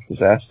production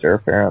disaster,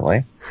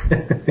 apparently.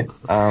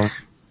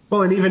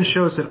 Well, and even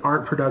shows that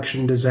aren't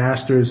production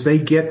disasters, they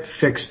get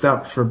fixed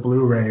up for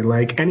Blu-ray.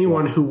 Like,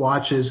 anyone who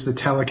watches the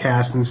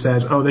telecast and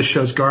says, oh, this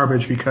show's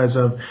garbage because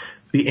of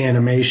the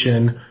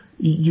animation,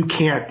 you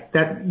can't,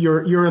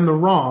 you're in the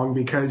wrong,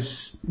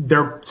 because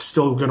they're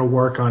still going to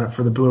work on it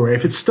for the Blu-ray.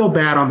 If it's still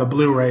bad on the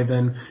Blu-ray,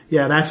 then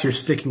yeah, that's your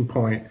sticking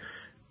point.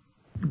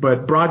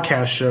 But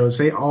broadcast shows,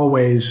 they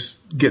always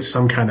get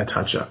some kind of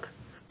touch-up.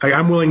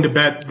 I'm willing to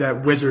bet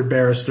that Wizard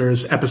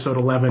Barristers episode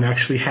 11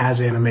 actually has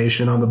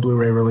animation on the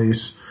Blu-ray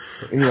release.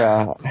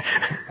 Yeah,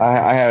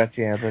 I haven't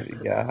seen it,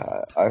 but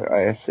yeah,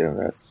 I assume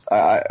that's.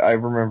 I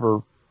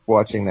remember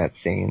watching that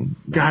scene.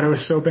 God, it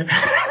was so bad.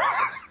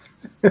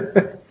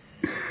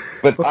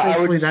 But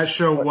thankfully that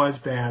show was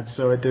bad,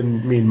 so it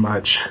didn't mean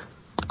much.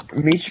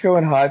 Michiko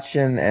and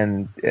Hatchin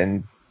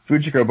and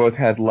Fujiko both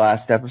had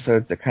last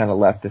episodes that kind of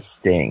left a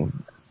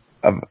sting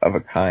of a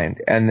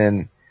kind, and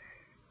then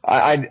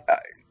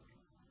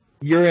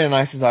Yuri on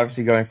Ice is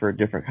obviously going for a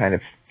different kind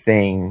of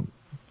thing,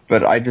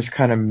 but I just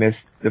kind of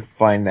missed the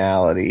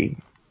finality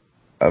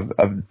of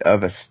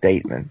a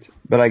statement.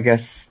 But I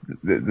guess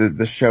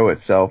the show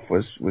itself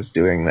was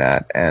doing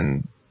that,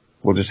 and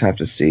we'll just have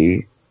to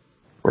see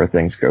where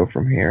things go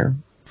from here.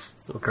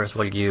 Well, Chris,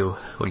 what do you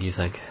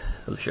think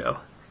of the show?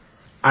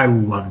 I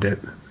loved it.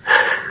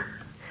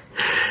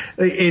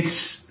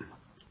 It's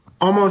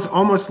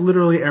almost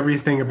literally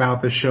everything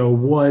about the show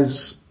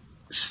was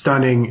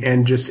stunning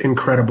and just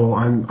incredible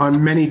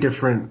on many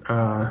different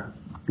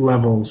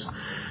levels.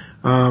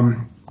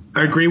 I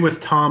agree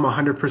with Tom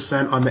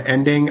 100% on the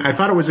ending. I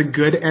thought it was a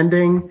good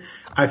ending.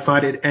 I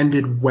thought it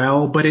ended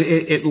well, but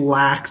it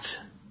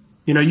lacked,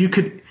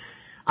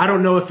 I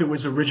don't know if it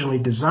was originally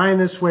designed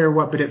this way or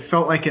what, but it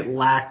felt like it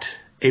lacked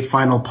a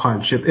final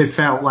punch. It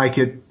felt like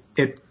it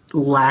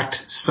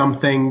lacked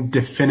something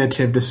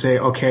definitive to say,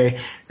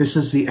 okay, this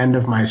is the end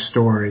of my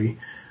story.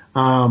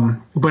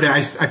 But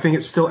I think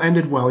it still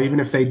ended well, even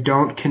if they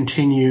don't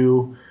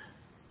continue,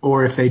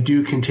 or if they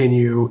do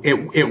continue,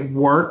 it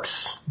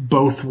works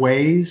both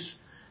ways,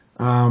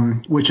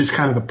 which is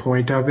kind of the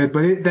point of it.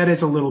 But that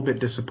is a little bit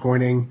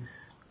disappointing.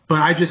 But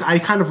I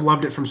kind of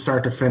loved it from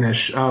start to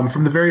finish.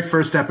 From the very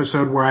first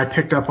episode where I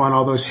picked up on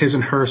all those his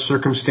and her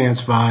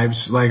circumstance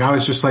vibes, like I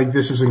was just like,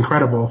 this is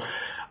incredible.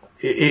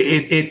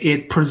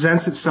 It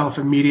presents itself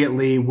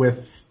immediately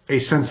with a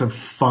sense of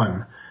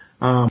fun.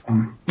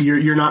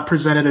 You're not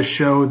presented a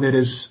show that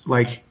is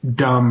like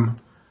dumb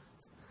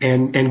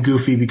and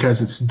goofy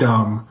because it's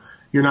dumb.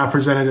 You're not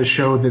presented a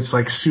show that's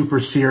like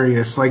super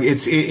serious. Like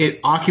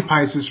it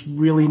occupies this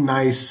really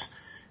nice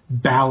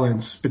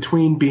balance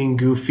between being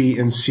goofy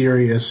and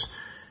serious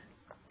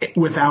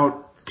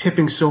without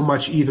tipping so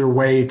much either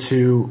way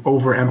to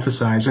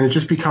overemphasize, and it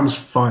just becomes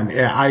fun.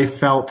 I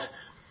felt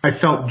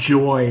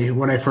joy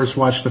when I first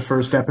watched the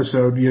first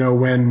episode,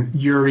 when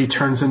Yuri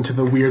turns into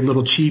the weird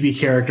little chibi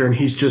character and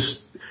he's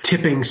just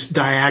tipping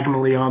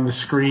diagonally on the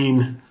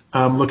screen,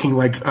 looking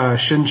like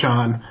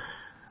Shin-chan,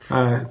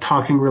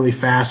 talking really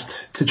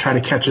fast to try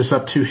to catch us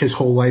up to his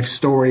whole life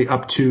story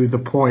up to the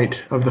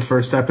point of the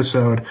first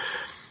episode.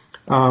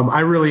 I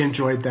really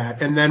enjoyed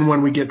that. And then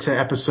when we get to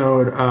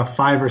episode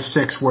 5 or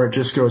 6, where it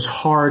just goes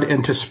hard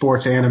into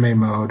sports anime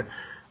mode,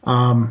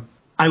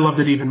 I loved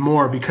it even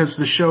more, because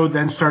the show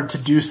then started to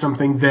do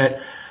something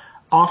that,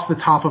 off the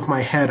top of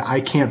my head,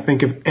 I can't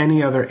think of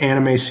any other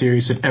anime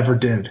series that ever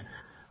did.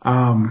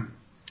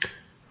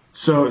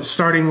 So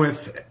starting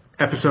with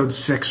episode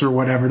 6 or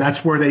whatever,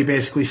 that's where they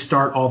basically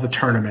start all the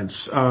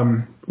tournaments.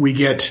 We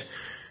get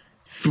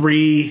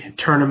 3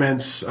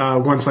 tournaments.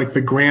 One's like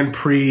the Grand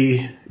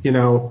Prix,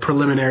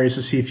 preliminaries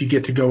to see if you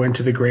get to go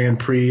into the Grand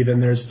Prix. Then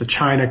there's the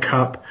China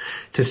Cup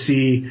to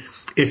see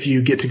if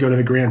you get to go to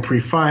the Grand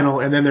Prix final,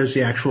 and then there's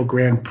the actual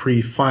Grand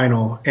Prix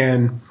final.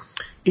 And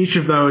each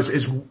of those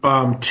is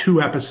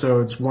 2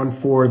 episodes, one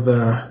for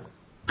the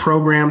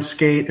program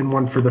skate and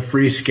one for the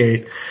free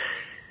skate.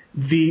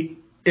 The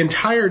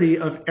entirety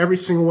of every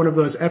single one of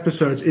those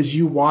episodes is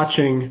you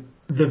watching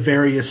the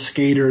various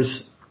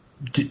skaters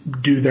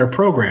do their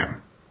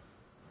program.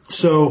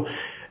 So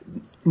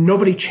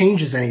nobody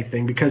changes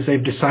anything because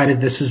they've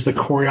decided this is the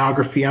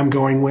choreography I'm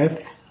going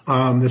with.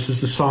 This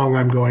is the song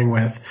I'm going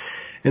with.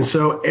 And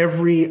so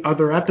every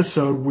other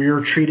episode,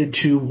 we're treated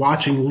to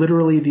watching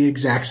literally the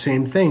exact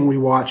same thing we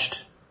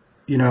watched,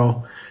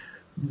 2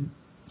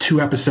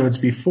 episodes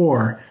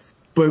before.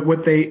 But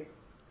what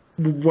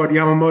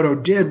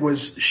Yamamoto did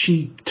was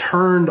she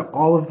turned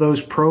all of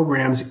those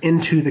programs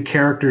into the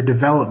character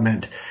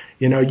development.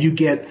 You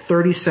get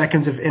 30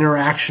 seconds of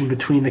interaction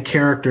between the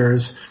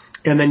characters,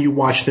 and then you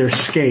watch their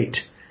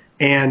skate.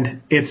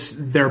 And it's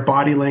their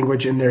body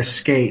language in their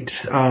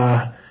skate.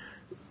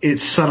 It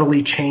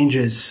subtly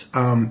changes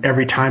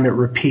every time it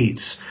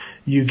repeats.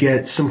 You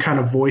get some kind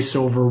of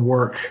voiceover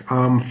work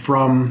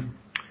from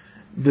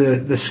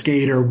the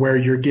skater where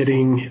you're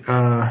getting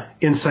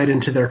insight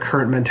into their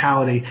current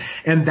mentality,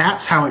 and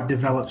that's how it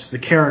develops the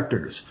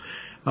characters.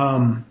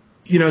 So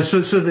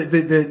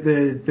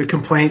the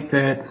complaint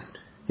that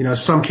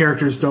some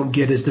characters don't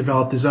get as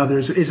developed as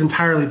others is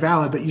entirely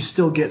valid, but you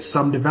still get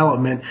some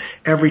development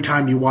every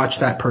time you watch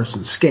that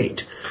person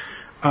skate.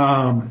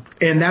 And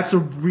that's a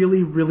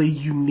really, really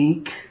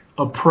unique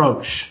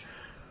approach.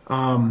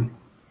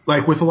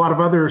 Like with a lot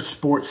of other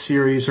sports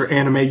series or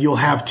anime, you'll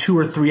have 2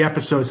 or 3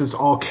 episodes that's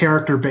all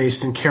character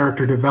based and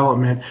character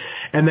development.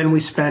 And then we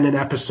spend an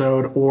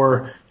episode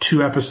or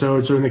 2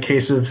 episodes, or in the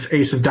case of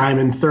Ace of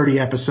Diamond, 30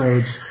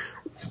 episodes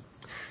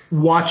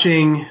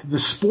watching the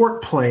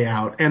sport play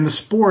out. And the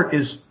sport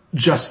is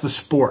just the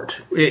sport.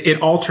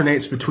 It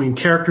alternates between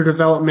character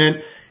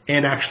development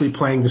and actually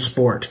playing the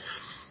sport.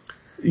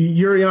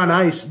 Yuri on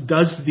Ice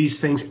does these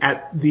things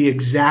at the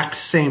exact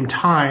same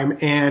time,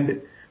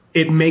 and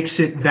it makes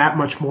it that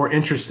much more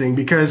interesting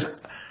because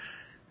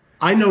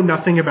I know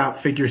nothing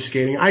about figure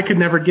skating. I could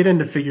never get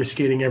into figure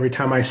skating every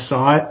time I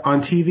saw it on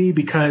TV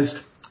because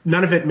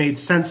none of it made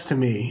sense to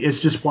me.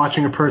 It's just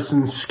watching a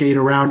person skate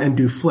around and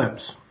do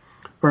flips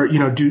or,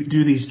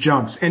 do these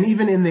jumps. And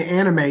even in the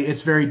anime,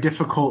 it's very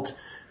difficult,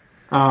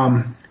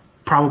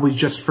 probably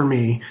just for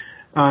me,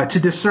 to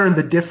discern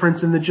the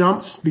difference in the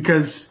jumps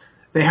because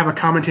they have a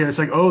commentator that's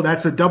like, oh,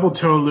 that's a double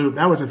toe loop.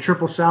 That was a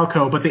triple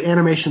salchow, but the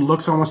animation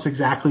looks almost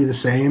exactly the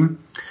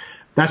same.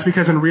 That's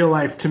because in real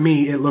life, to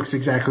me, it looks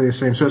exactly the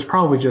same. So it's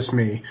probably just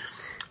me.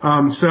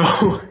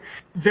 So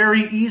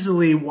very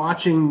easily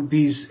watching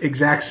these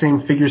exact same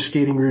figure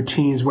skating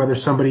routines, whether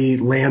somebody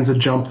lands a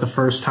jump the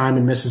first time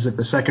and misses it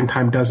the second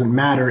time doesn't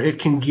matter. It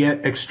can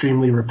get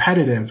extremely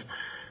repetitive.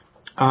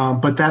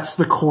 But that's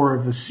the core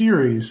of the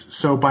series.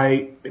 So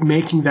by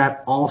making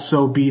that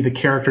also be the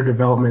character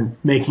development,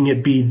 making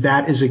it be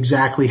that is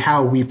exactly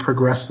how we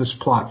progress this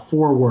plot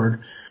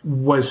forward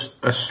was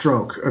a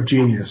stroke of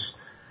genius.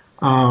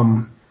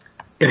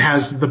 It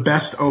has the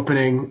best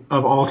opening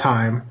of all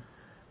time.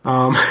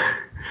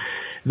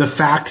 The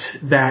fact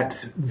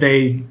that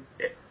they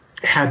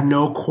had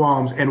no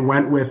qualms and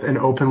went with an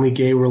openly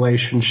gay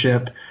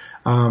relationship,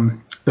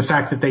 the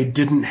fact that they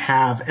didn't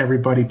have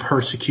everybody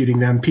persecuting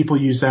them. People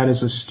use that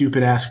as a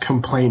stupid ass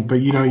complaint, but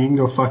you can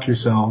go fuck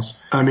yourselves.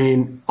 I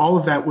mean, all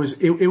of that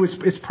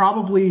it's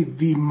probably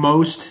the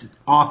most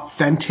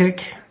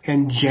authentic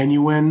and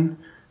genuine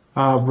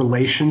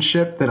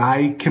relationship that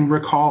I can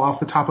recall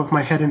off the top of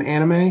my head in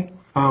anime.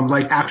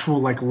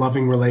 Actual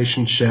loving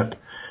relationship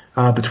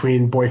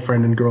between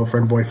boyfriend and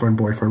girlfriend, boyfriend,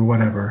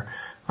 whatever.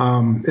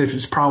 It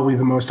is probably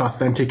the most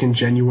authentic and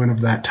genuine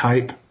of that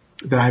type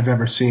that I've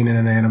ever seen in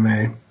an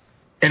anime.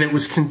 And it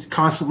was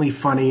constantly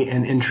funny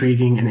and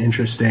intriguing and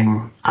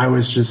interesting. I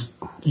was just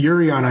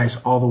Yuri on Ice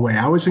all the way.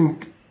 I was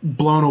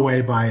blown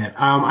away by it.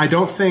 I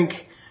don't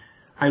think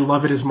I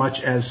love it as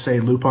much as, say,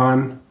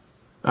 Lupin,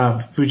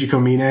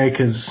 Fujiko Mine,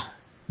 because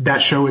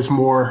that show is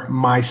more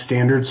my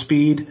standard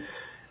speed,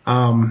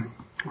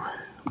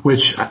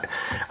 which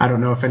I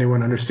don't know if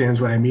anyone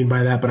understands what I mean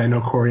by that, but I know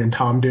Corey and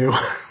Tom do.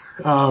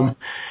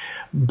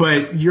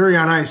 But Yuri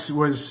on Ice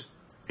was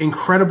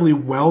incredibly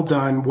well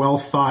done, well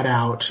thought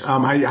out.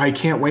 I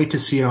can't wait to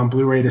see it on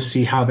Blu-ray to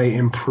see how they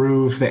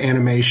improve the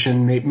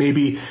animation.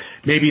 Maybe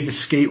the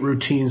skate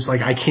routines.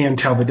 I can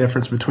tell the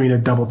difference between a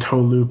double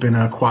toe loop and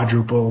a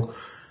quadruple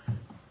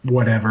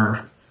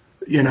whatever.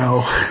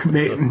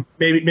 Maybe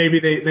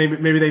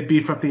they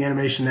beef up the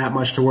animation that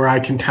much to where I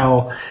can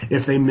tell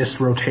if they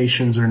missed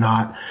rotations or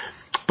not.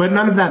 But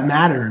none of that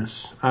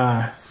matters,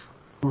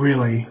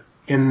 really,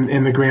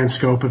 in the grand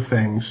scope of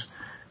things.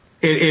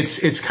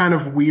 It's kind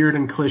of weird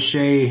and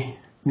cliche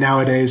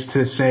nowadays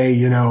to say,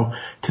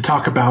 to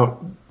talk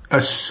about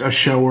a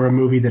show or a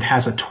movie that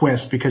has a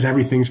twist because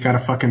everything's got a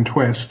fucking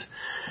twist.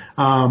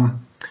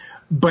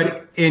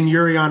 But in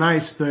Yuri on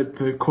Ice,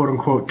 the quote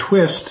unquote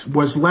twist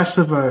was less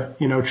of a,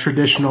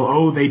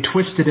 traditional, they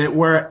twisted it,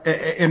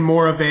 and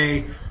more of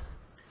a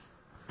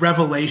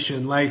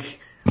revelation.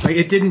 Like,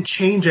 it didn't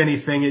change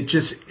anything. It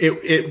just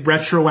it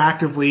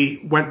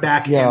retroactively went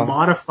back and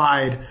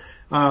modified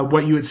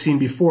what you had seen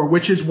before,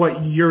 which is what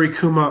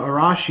Yurikuma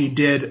Arashi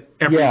did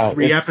every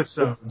 3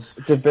 episodes.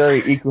 It's a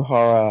very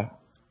Ikuhara.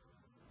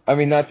 I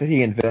mean, not that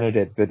he invented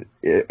it, but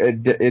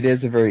it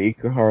is a very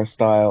Ikuhara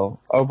style.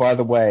 Oh, by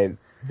the way,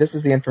 this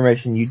is the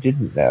information you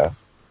didn't know.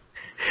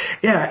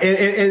 Yeah,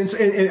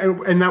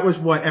 and that was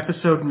what,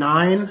 episode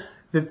 9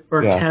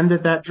 or 10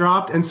 that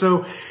dropped, and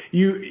so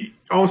you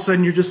all of a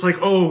sudden you're just like,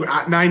 oh,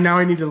 now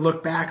I need to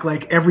look back.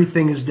 Like,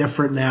 everything is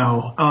different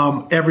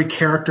now. Every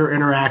character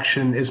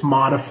interaction is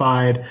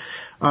modified,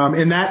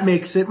 and that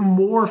makes it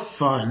more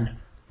fun.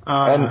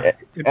 And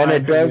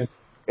it does.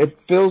 It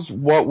fills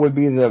what would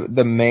be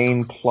the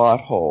main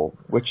plot hole,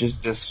 which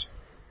is this: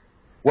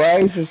 why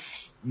is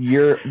this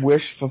your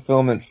wish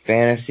fulfillment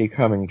fantasy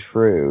coming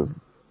true?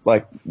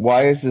 Like,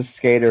 why is this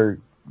skater?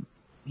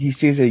 He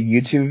sees a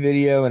YouTube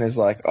video and is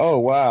like, "Oh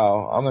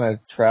wow, I'm gonna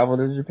travel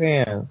to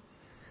Japan."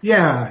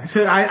 Yeah,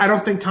 so I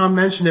don't think Tom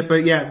mentioned it,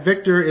 but yeah,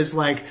 Victor is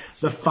like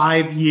the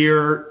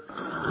 5-year,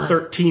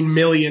 13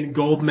 million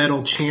gold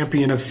medal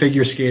champion of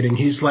figure skating.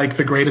 He's like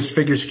the greatest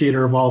figure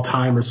skater of all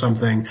time or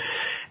something.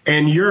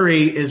 And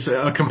Yuri is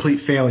a complete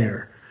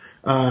failure.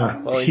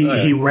 Well,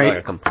 he's not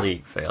a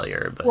complete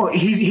failure, but well,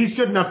 he's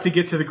good enough to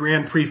get to the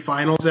Grand Prix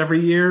finals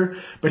every year,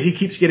 but he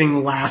keeps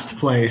getting last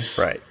place.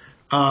 Right.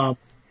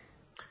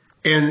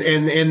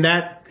 And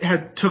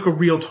that took a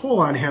real toll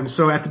on him.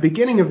 So at the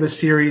beginning of the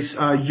series,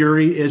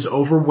 Yuri is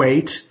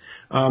overweight.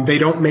 They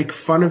don't make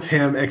fun of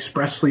him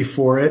expressly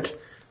for it.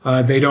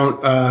 They don't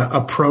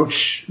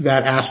approach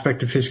that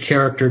aspect of his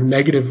character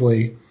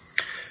negatively.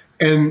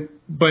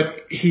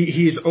 But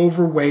he's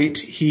overweight.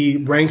 He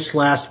ranks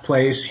last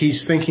place.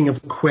 He's thinking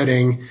of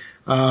quitting.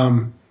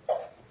 And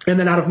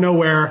then out of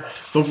nowhere,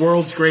 the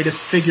world's greatest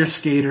figure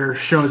skater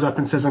shows up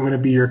and says, "I'm going to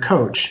be your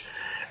coach."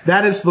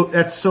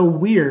 That's so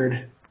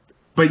weird,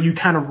 but you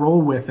kind of roll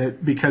with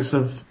it because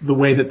of the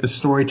way that the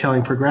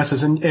storytelling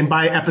progresses. And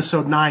by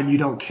episode 9, you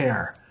don't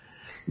care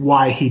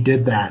why he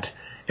did that.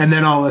 And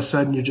then all of a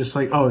sudden you're just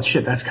like, oh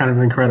shit, that's kind of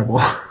incredible.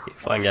 You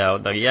find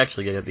out that he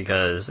actually did it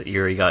because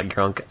Yuri got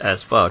drunk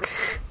as fuck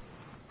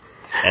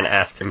and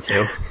asked him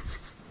to.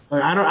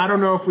 Like, I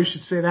don't know if we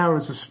should say that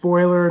was a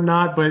spoiler or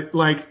not, but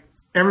like,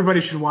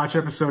 everybody should watch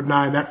episode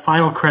 9. That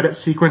final credit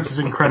sequence is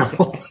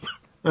incredible.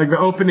 Like,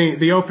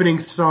 the opening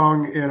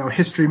song,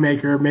 History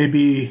Maker, may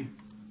be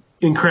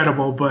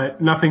incredible, but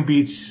nothing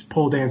beats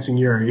pole dancing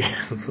Yuri.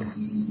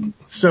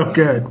 So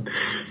good.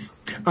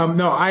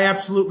 No, I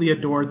absolutely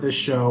adored this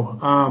show.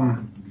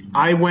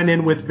 I went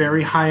in with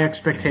very high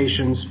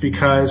expectations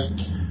because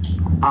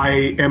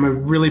I am a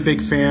really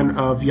big fan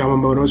of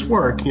Yamamoto's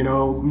work.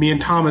 Me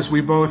and Thomas,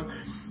 we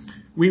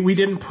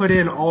didn't put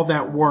in all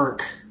that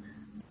work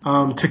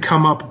to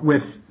come up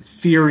with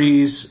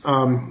theories.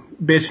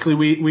 Basically,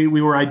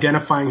 we were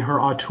identifying her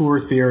auteur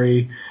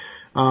theory,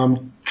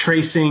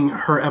 tracing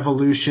her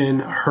evolution,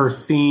 her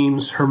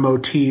themes, her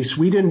motifs.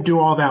 We didn't do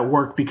all that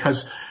work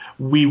because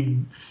we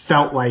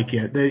felt like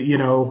it.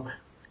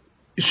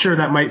 Sure,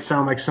 that might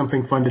sound like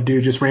something fun to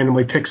do, just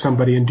randomly pick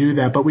somebody and do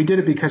that, but we did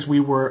it because we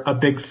were a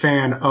big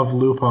fan of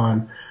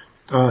Lupin,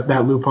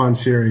 that Lupin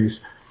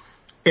series.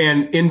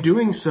 And in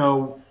doing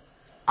so,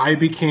 I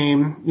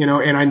became,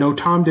 and I know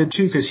Tom did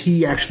too, because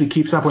he actually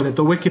keeps up with it.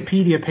 The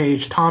Wikipedia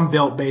page Tom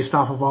built based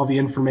off of all the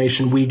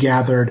information we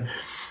gathered,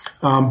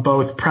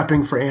 both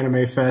prepping for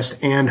Anime Fest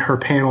and her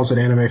panels at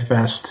Anime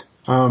Fest.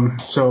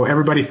 So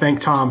everybody thank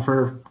Tom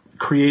for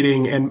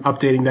creating and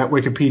updating that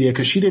Wikipedia,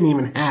 because she didn't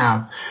even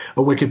have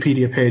a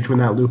Wikipedia page when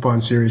that Lupin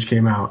series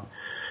came out.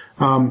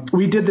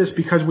 We did this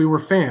because we were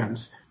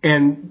fans,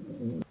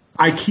 and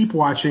I keep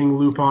watching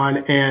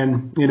Lupin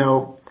and,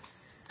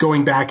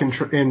 going back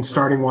and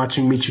starting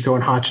watching Michiko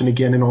and Hatchin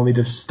again, and only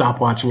to stop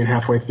watching it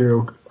halfway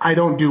through. I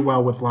don't do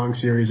well with long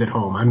series at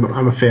home.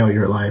 I'm a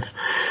failure at life.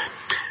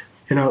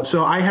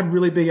 So I had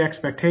really big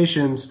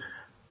expectations.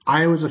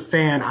 I was a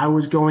fan. I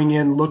was going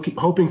in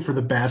hoping for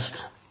the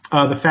best.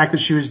 The fact that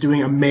she was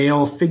doing a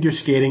male figure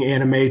skating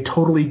anime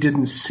totally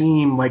didn't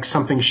seem like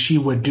something she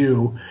would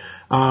do.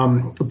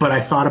 But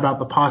I thought about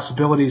the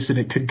possibilities that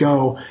it could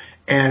go,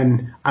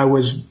 and I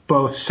was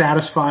both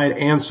satisfied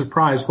and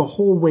surprised the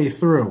whole way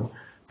through.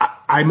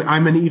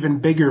 I'm an even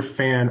bigger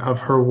fan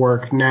of her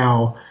work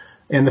now,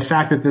 and the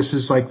fact that this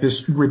is like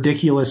this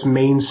ridiculous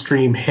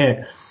mainstream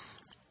hit,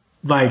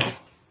 like,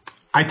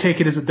 I take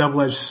it as a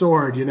double-edged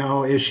sword.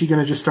 Is she going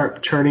to just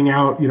start churning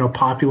out,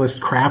 populist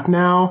crap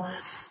now?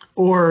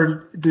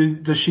 Or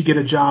does she get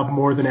a job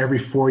more than every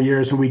 4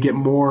 years and we get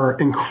more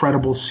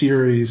incredible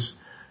series?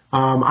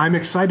 I'm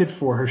excited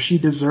for her. She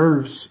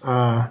deserves,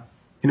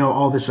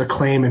 all this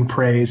acclaim and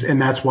praise,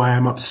 and that's why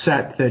I'm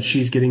upset that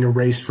she's getting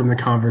erased from the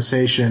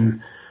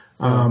conversation.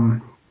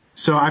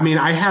 So,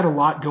 I had a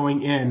lot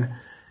going in,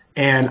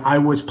 and I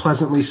was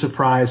pleasantly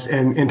surprised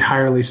and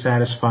entirely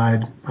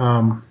satisfied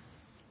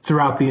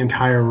throughout the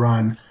entire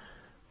run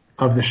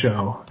of the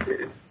show.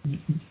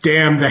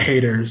 Damn the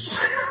haters.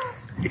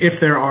 If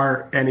there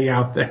are any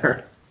out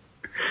there.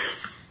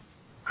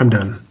 I'm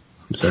done.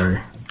 I'm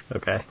sorry.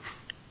 Okay.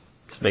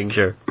 Just making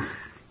sure.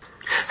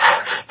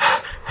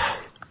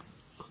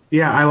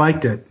 Yeah, I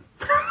liked it.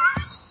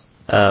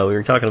 We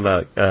were talking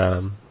about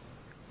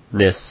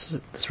this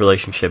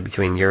relationship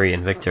between Yuri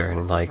and Victor,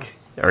 and like,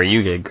 or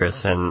you did,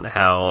 Chris, and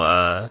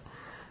how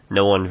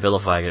no one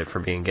vilified it for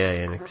being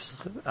gay. And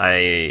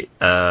I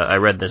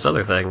read this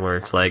other thing where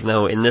it's like,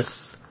 no, in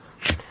this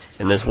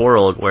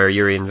world where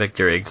Yuri and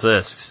Victor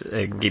exists,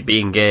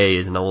 being gay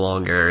is no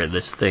longer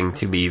this thing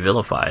to be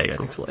vilified.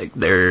 And it's like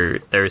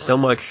there's so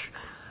much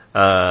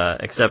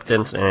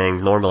acceptance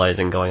and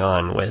normalizing going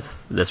on with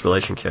this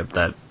relationship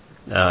that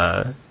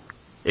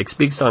it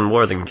speaks on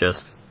more than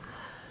just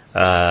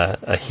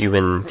a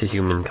human to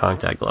human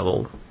contact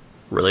level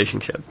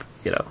relationship,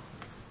 you know.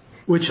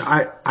 Which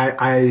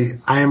I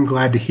am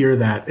glad to hear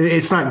that.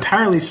 It's not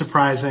entirely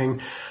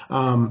surprising.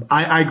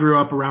 I grew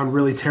up around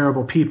really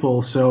terrible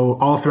people, so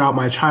all throughout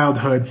my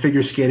childhood,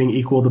 figure skating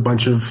equaled a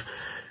bunch of,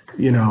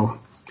 you know,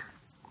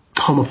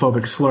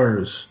 homophobic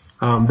slurs.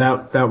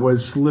 That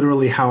was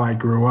literally how I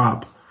grew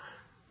up.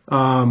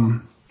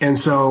 And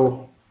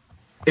so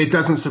it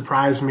doesn't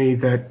surprise me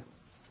that,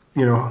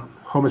 you know,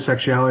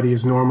 homosexuality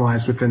is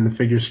normalized within the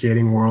figure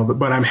skating world,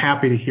 but I'm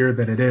happy to hear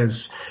that it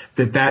is,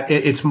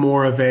 it's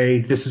more of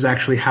this is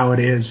actually how it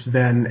is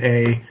than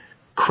a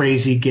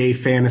crazy gay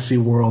fantasy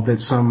world that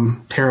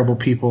some terrible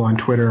people on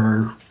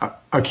Twitter are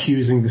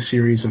accusing the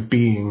series of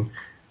being.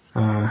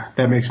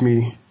 That makes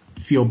me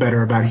feel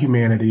better about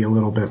humanity a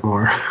little bit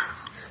more.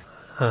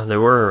 There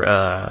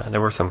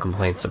were some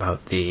complaints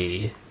about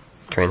the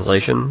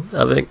translation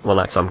of it. Well,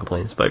 not some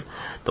complaints, but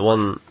the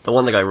one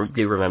that I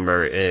do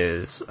remember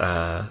is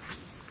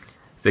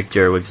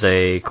Victor would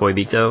say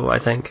coibito, I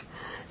think,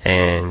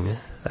 and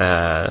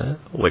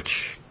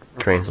which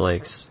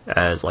translates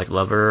as like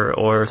lover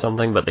or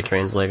something, but they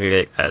translated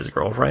it as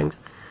girlfriend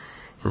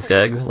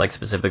instead, like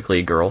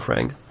specifically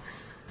girlfriend.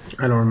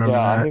 I don't remember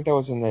that. I think that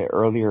was in the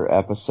earlier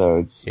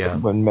episodes, Yeah.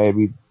 when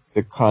maybe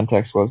the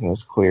context wasn't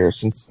as clear,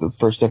 since the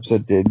first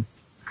episode did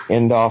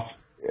end off,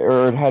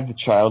 or it had the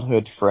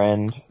childhood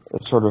friend,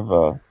 a sort of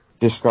a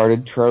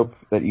discarded trope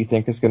that you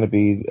think is going to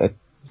be,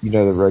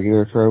 the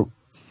regular trope.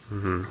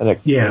 Mm-hmm. And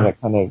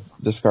it kind of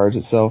discards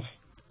itself.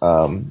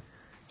 So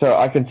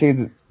I can see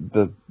that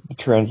the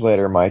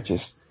translator might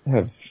just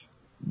have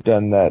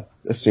done that,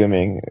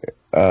 assuming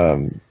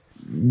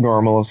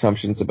normal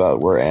assumptions about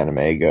where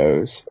anime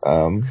goes.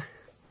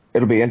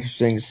 It'll be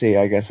interesting to see,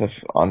 I guess, if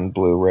on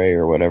Blu-ray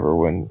or whatever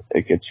when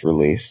it gets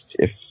released,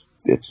 if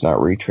it's not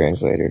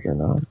retranslated or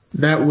not.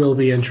 That will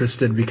be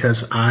interesting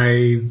because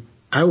I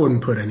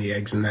wouldn't put any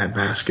eggs in that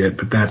basket,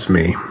 but that's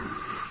me.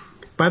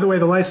 By the way,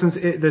 the license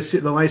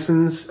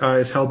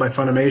is held by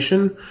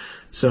Funimation,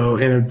 so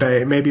in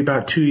maybe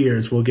about 2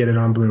 years we'll get it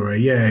on Blu-ray.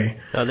 Yay!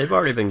 They've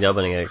already been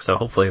dubbing it, so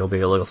hopefully it'll be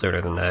a little sooner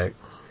than that.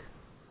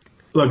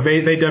 Look,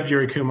 they dubbed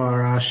Yurikuma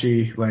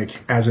Arashi like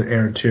as it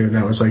aired too, and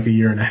that was like a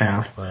year and a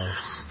half. Wow.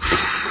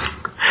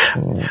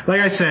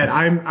 Like I said,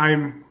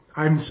 I'm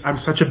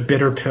such a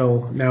bitter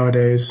pill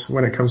nowadays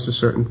when it comes to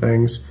certain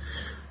things.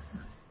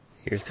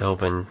 Here's to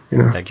hoping You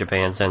know. that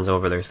Japan sends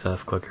over their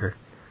stuff quicker.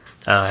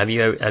 Have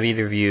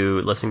either of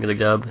you listened to the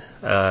dub?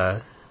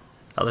 I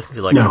listened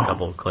to No. a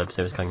couple of clips.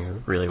 It was kind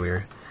of really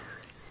weird.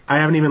 I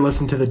haven't even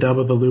listened to the dub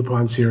of the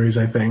Lupin series,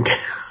 I think.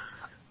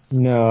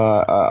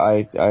 No,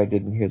 I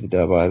didn't hear the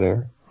dub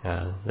either.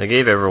 They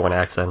gave everyone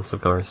accents,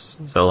 of course.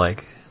 So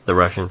like the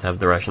Russians have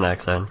the Russian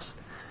accents.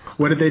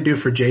 What did they do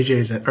for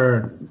JJ's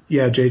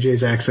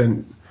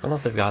accent? I don't know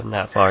if they've gotten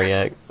that far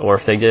yet, or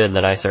if they did,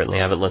 then I certainly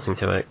haven't listened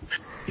to it.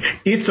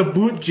 It's a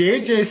boot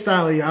JJ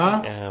style,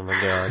 yeah? Oh my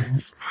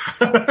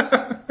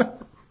god.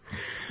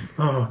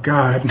 Oh,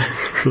 God.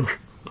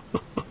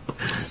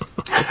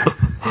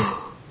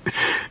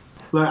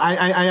 Look,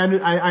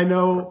 I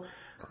know,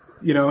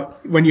 you know,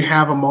 when you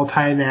have a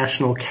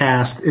multinational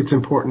cast, it's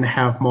important to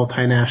have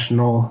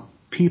multinational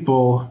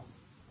people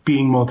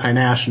being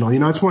multinational. You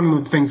know, it's one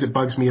of the things that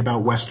bugs me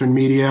about Western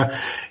media.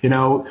 You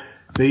know,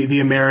 the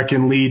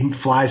American lead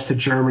flies to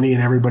Germany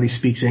and everybody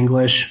speaks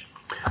English.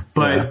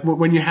 But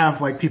when you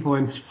have like people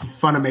in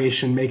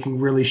Funimation making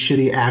really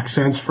shitty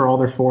accents for all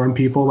their foreign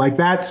people, like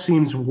that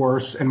seems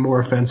worse and more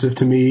offensive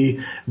to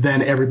me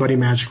than everybody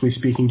magically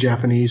speaking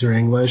Japanese or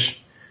English.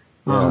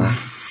 I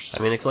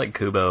mean, it's like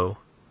Kubo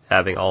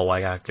having all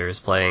white actors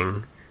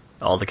playing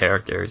all the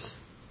characters.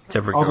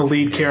 Except for All the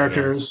lead Goku,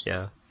 characters.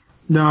 Yeah.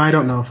 No, I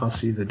don't know if I'll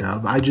see the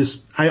dub. I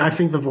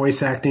think the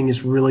voice acting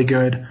is really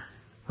good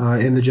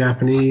in the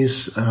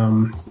Japanese.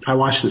 I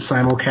watched it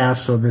simulcast,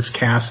 so this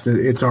cast,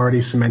 it's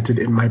already cemented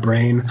in my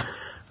brain.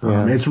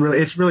 It's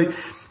really,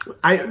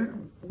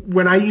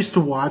 when I used to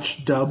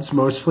watch dubs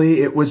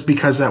mostly, it was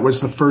because that was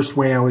the first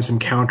way I was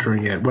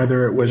encountering it,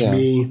 whether it was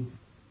me.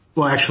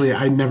 Well, actually,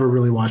 I never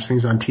really watched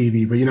things on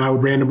TV, but, you know, I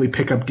would randomly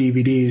pick up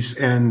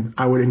DVDs and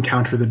I would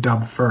encounter the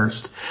dub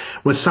first.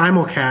 With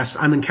simulcast,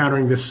 I'm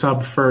encountering the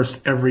sub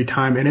first every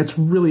time, and it's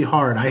really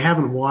hard. I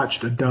haven't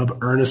watched a dub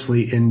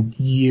earnestly in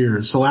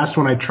years. The last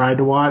one I tried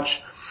to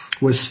watch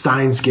was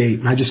Steins Gate,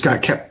 and I just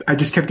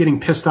kept getting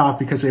pissed off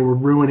because they were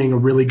ruining a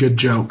really good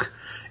joke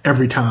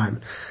every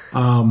time.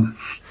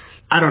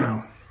 I don't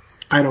know.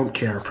 I don't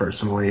care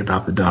personally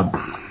about the dub.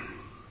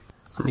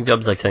 The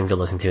dubs I tend to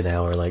listen to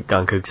now are like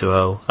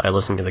Gankuksuo. I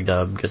listen to the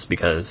dub just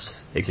because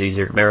it's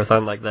easier to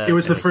marathon like that. It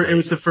was the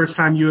first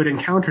time you had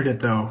encountered it,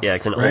 though. Yeah,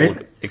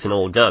 it's an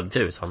old dub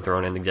too, so I'm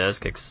throwing in the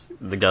disc.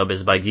 The dub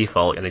is by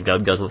default, and the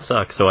dub doesn't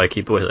suck, so I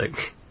keep with it.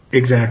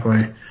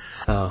 Exactly.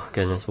 Oh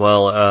goodness.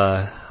 Well,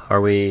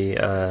 have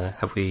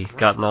we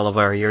gotten all of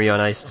our Yuri on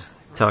Ice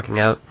talking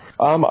out?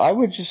 I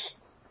would just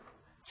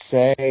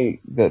say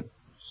that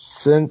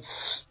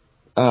since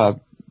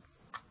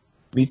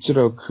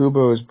Mitsuru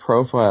Kubo's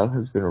profile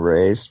has been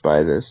raised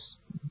by this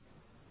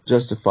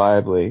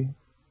justifiably,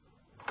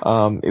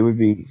 it would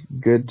be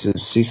good to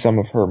see some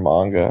of her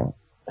manga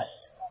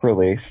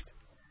released.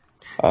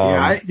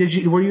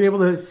 Were you able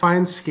to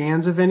find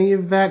scans of any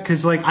of that?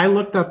 Because I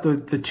looked up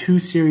the 2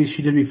 series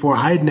she did before.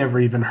 I had never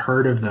even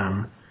heard of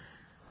them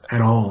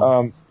at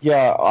all.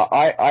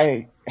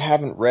 I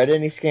haven't read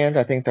any scans.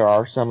 I think there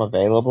are some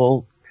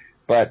available,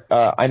 but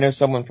I know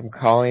someone from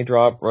Colony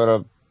Drop wrote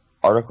an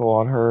article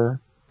on her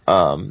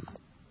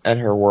and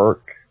her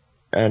work,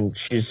 and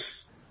she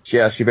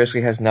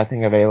basically has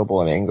nothing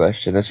available in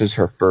English, and this was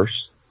her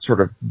first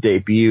sort of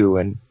debut,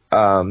 and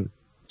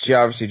she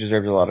obviously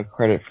deserves a lot of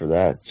credit for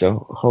that.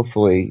 So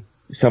hopefully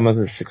some of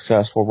the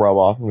success will rub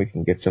off and we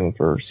can get some of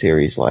her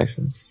series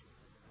licensed.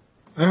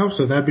 I hope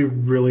so. That'd be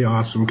really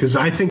awesome, because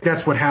I think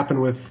that's what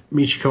happened with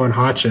Michiko and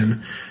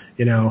Hachin.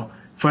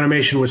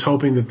 Funimation was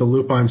hoping that the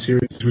Lupin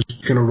series was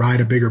going to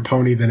ride a bigger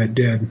pony than it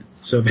did,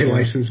 so they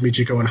licensed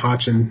Michiko and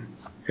Hachin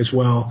as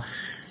well.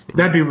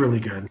 That'd be really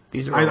good.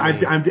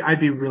 I'd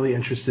be really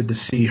interested to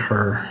see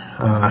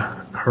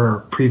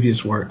her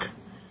previous work.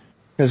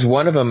 Because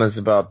one of them is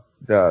about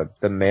the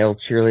male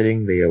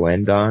cheerleading, the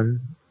Oendon.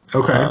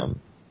 Okay.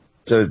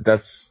 So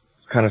that's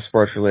kind of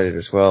sports related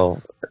as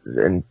well.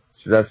 And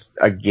so that's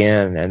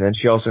again, and then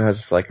she also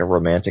has like a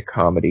romantic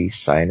comedy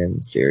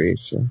seinen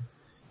series. So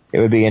it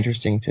would be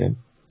interesting to,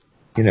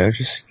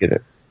 just get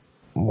it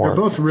more. They're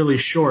both really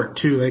short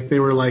too. They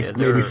were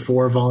maybe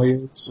 4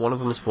 volumes. One of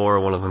them's 4,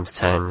 one of them's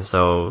 10.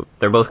 So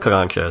they're both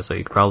Kodansha. So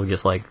you could probably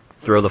just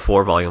throw the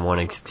 4-volume one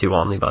into 2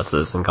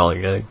 omnibuses and call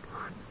it good.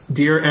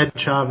 Dear Ed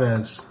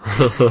Chavez.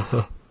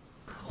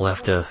 We'll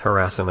have to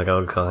harass him at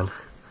OGCon.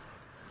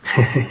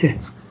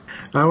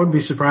 I wouldn't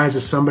be surprised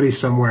if somebody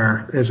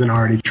somewhere isn't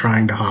already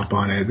trying to hop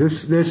on it.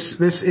 This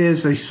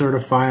is a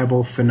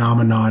certifiable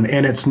phenomenon,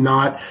 and it's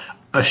not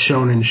a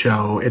shonen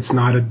show. It's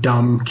not a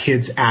dumb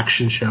kids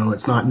action show.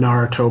 It's not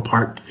Naruto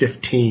Part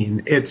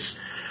 15. It's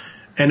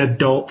an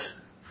adult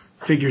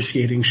figure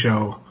skating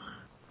show.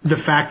 The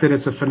fact that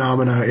it's a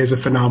phenomena is a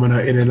phenomena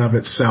in and of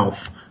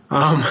itself.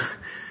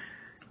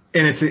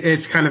 And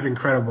it's kind of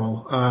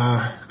incredible.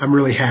 I'm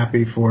really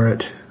happy for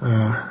it.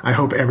 I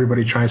hope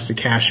everybody tries to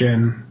cash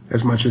in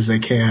as much as they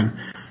can.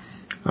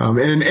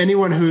 And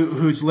anyone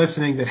who's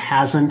listening that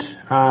hasn't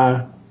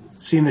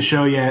seen the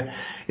show yet,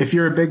 if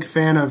you're a big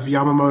fan of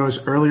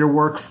Yamamoto's earlier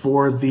work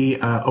for the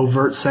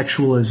overt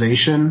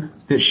sexualization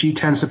that she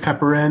tends to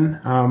pepper in,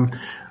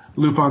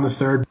 Lupin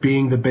III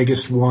being the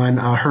biggest one,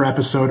 her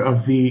episode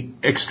of the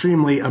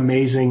extremely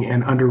amazing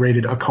and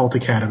underrated Occult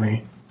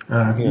Academy.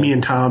 Me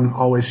and Tom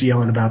always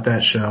yelling about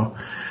that show.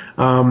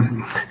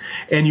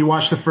 And you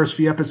watch the first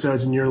few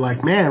episodes and you're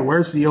like, man,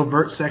 where's the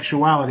overt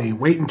sexuality?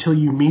 Wait until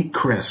you meet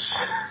Chris.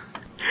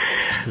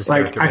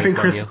 I think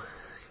Chris,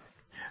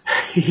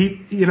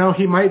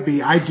 he might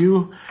be. I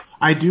do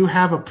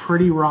have a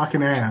pretty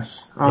rockin'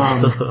 ass.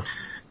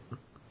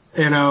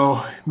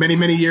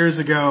 Many years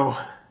ago,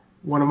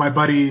 one of my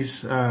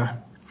buddies,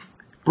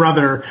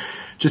 brother,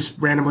 just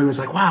randomly was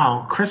like,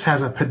 wow, Chris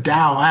has a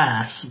pedal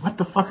ass. What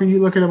the fuck are you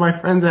looking at my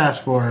friend's ass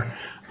for?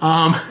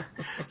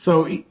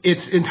 So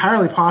it's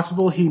entirely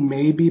possible he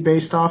may be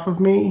based off of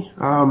me.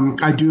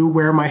 I do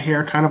wear my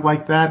hair kind of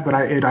like that, but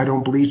I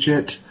don't bleach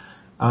it.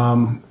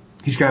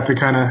 He's got the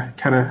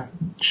kind of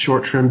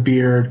short trim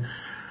beard.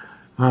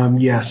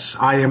 Yes,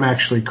 I am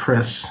actually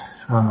Chris.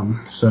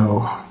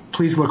 So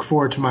please look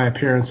forward to my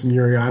appearance in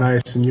Yuri on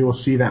Ice, and you will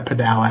see that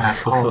pedal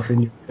ass all up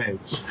in your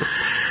face.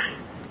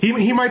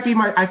 He might be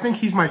I think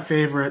he's my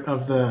favorite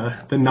of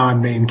the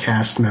non-main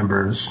cast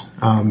members,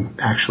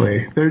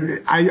 actually.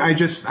 I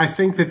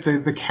think that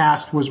the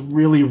cast was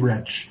really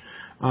rich.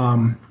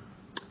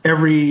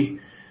 Every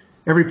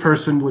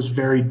person was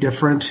very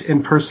different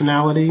in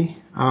personality,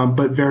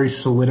 but very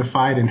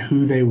solidified in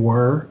who they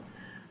were.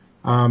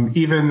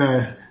 Even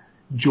the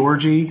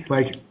Georgie,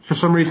 for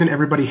some reason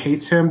everybody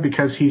hates him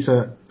because he's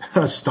a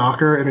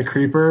stalker and a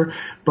creeper,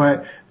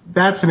 but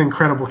that's an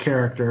incredible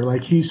character.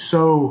 He's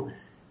so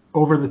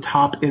over the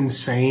top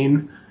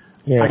insane.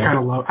 Yeah. I kind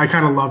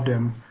of loved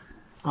him.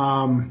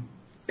 And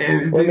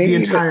the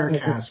entire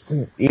cast.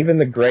 Even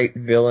the great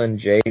villain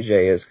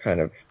JJ is kind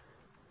of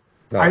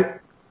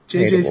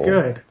JJ's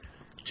good.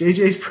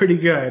 JJ's pretty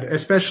good,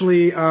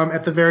 especially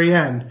at the very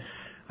end.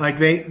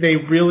 They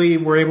really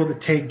were able to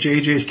take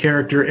JJ's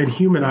character and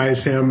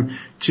humanize him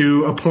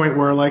to a point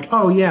where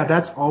oh yeah,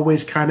 that's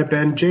always kind of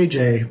been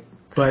JJ.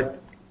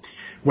 But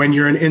when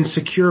you're an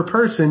insecure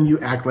person, you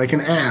act like an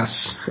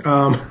ass.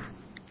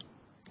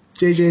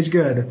 JJ's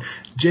good.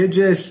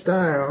 JJ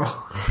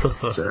style.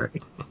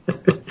 Sorry.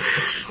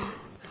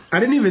 I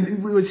didn't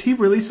even, was he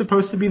really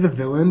supposed to be the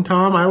villain,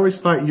 Tom? I always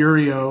thought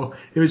Yurio,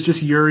 it was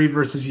just Yuri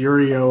versus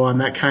Yurio on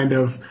that kind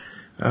of,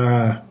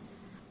 Well,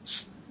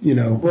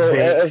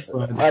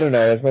 I don't know,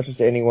 as much as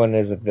anyone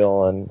is a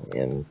villain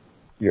in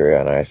Yuri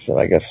on Ice, and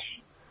I guess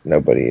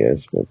nobody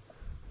is, but.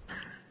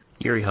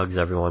 Yuri hugs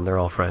everyone, they're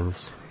all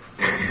friends.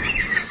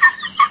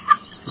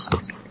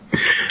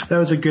 That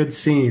was a good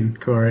scene,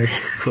 Corey.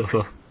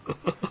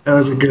 That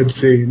was a good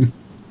scene.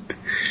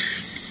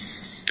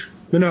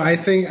 But no, I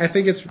think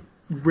it's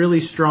really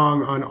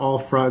strong on all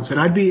fronts, and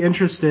I'd be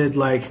interested,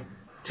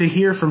 to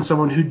hear from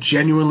someone who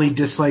genuinely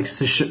dislikes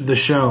the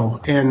show,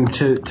 and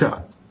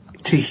to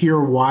hear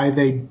why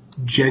they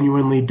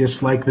genuinely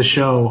dislike the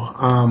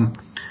show.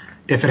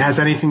 If it has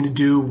anything to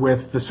do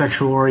with the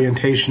sexual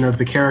orientation of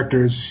the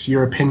characters,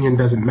 your opinion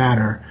doesn't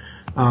matter.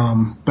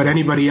 But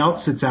anybody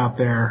else that's out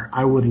there,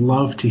 I would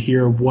love to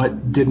hear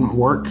what didn't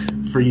work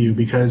for you,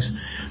 because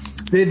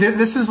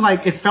this is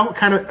it felt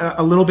kind of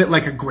a little bit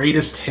like a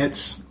greatest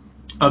hits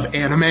of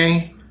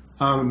anime,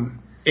 and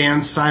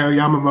Sayo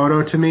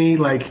Yamamoto to me.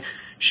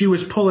 She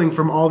was pulling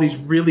from all these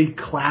really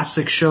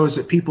classic shows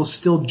that people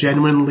still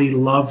genuinely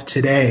love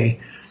today,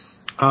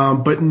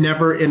 but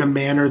never in a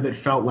manner that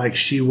felt like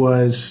she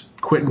was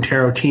Quentin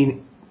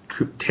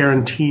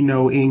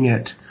Tarantino-ing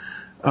it.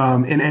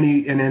 In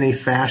any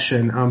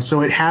fashion.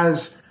 So it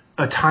has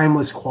a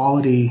timeless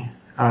quality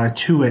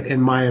to it, in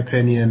my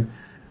opinion.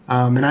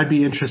 And I'd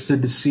be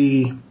interested to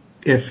see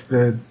if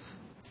the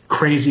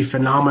crazy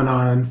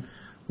phenomenon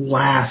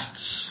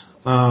lasts.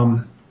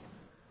 I'm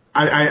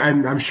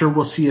sure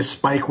we'll see a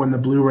spike when the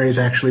Blu-rays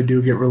actually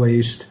do get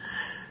released.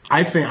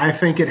 I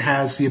think it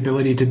has the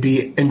ability to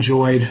be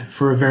enjoyed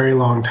for a very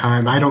long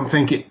time. I don't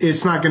think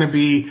it's not going to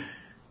be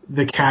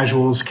the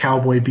casuals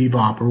Cowboy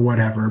Bebop or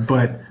whatever,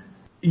 but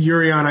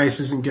Yuri on Ice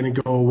isn't going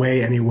to go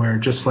away anywhere,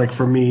 just like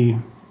for me,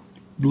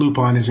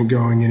 Lupin isn't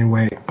going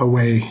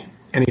away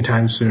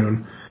anytime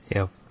soon.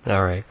 Yep.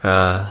 All right.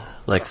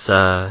 Let's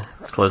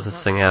close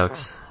this thing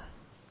out.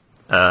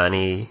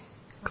 Any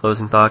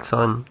closing thoughts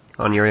on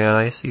Yuri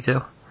on Ice, you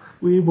two?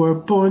 We were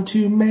born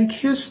to make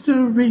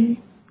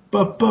history,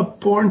 but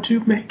born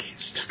to make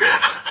history.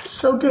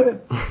 So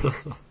good.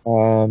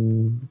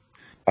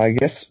 I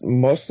guess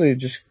mostly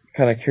just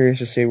kind of curious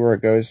to see where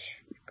it goes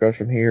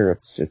from here.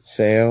 It's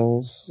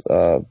sales,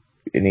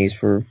 it needs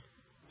for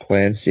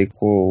planned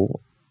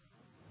sequel,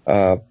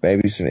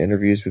 maybe some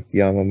interviews with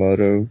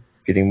Yamamoto,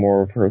 getting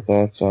more of her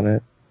thoughts on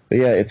it. But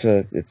yeah, it's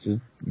a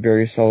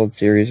very solid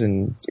series,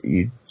 and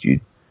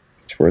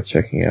it's worth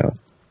checking out.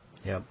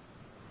 Yep,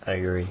 I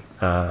agree.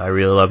 I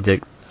really loved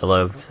it. I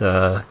loved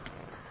the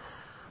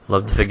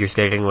figure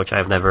skating, which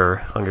I've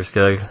never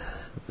understood.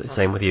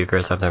 Same with you,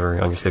 Chris. I've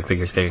never understood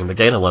figure skating, but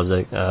Dana loves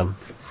it.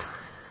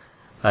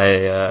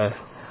 I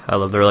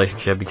love the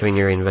relationship between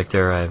Yuri and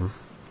Victor.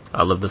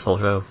 I love this whole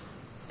show.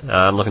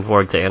 I'm looking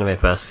forward to Anime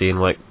Fest, seeing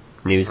what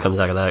news comes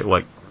out of that.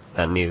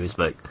 Not news,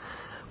 but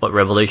what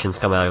revelations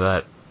come out of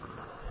that.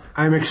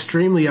 I'm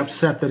extremely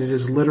upset that it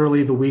is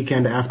literally the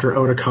weekend after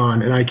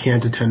Otakon, and I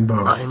can't attend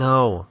both. I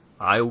know.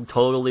 I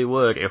totally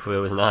would if it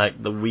was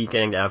not the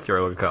weekend after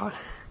Otakon.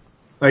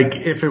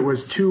 If it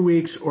was 2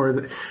 weeks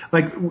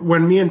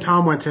when me and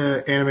Tom went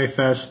to Anime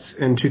Fest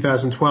in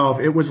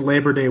 2012, it was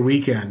Labor Day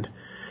weekend.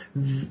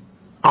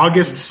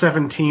 August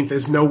 17th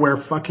is nowhere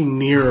fucking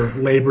near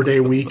Labor Day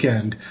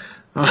weekend.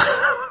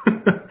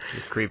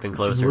 Just creeping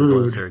closer and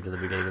closer to the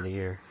beginning of the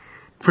year.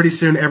 Pretty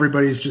soon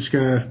everybody's just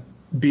going to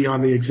be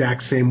on the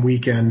exact same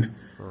weekend.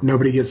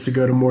 Nobody gets to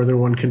go to more than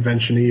one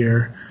convention a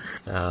year.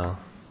 Oh,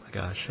 my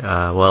gosh.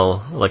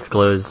 Well, let's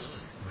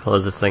close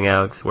this thing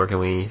out. Where can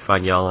we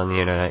find y'all on the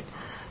internet?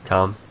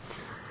 Tom?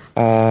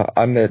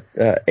 I'm at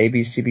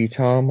ABCB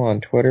Tom on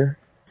Twitter.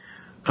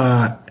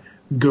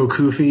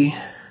 GoKufi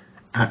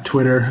at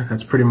Twitter.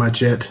 That's pretty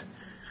much it.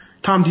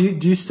 Tom, do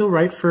you still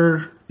write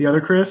for the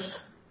other Chris?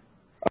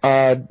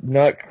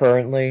 Not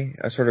currently.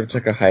 I sort of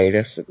took a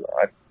hiatus.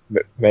 I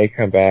may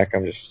come back.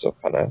 I'm just still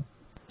kind of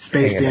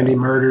Space Dandy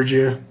murdered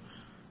you.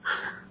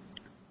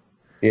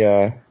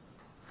 Yeah.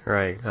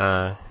 Right.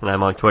 And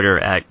I'm on Twitter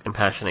at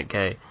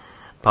ImpassionateK.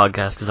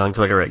 Podcast is on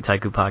Twitter at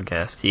Taiku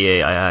Podcast.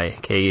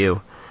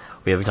 TAIIKU.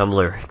 We have a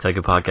Tumblr,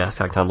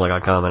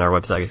 taikupodcast.tumblr.com, and our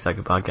website is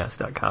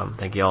taikupodcast.com.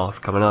 Thank you all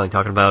for coming on and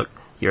talking about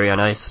Yuri on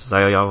Ice,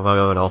 Sayo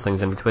Yamamoto, and all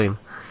things in between.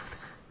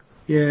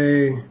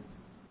 Yay.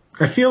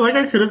 I feel like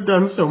I could have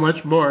done so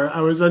much more.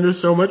 I was under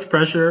so much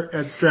pressure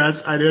and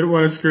stress. I didn't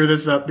want to screw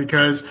this up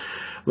because,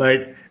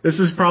 this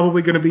is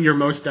probably going to be your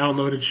most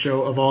downloaded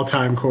show of all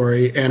time,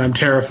 Corey, and I'm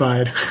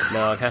terrified.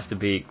 No, it has to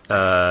be,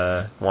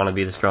 Want to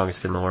Be the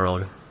Strongest in the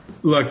World.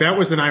 Look, that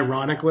was an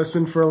ironic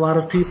listen for a lot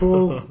of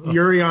people.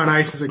 Yuri on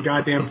Ice is a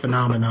goddamn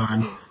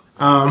phenomenon.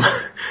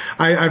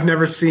 I've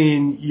never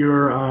seen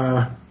your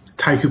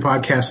Taiku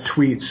Podcast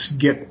tweets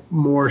get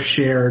more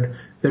shared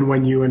than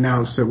when you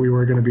announced that we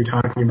were going to be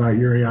talking about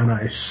Yuri on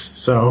Ice.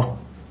 So,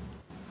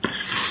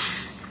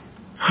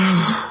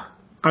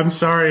 I'm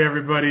sorry,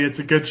 everybody. It's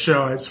a good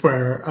show, I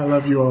swear. I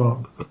love you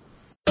all.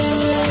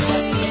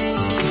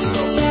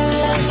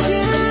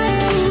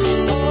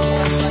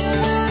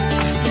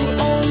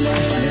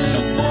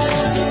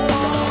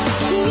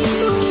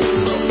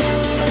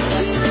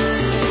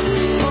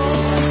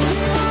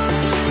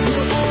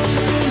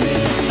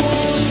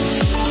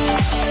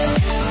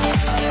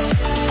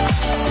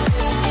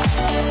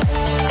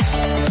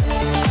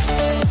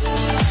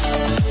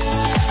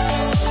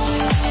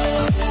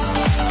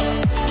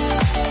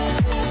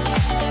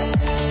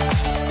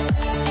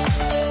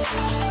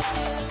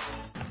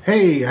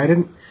 Hey, I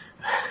didn't.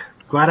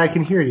 Glad I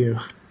can hear you.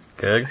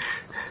 Good.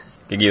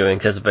 Did you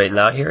anticipate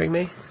not hearing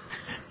me?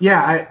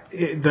 Yeah,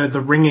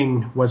 the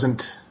ringing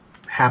wasn't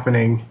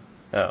happening.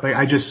 Oh. Like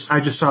I just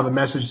saw the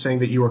message saying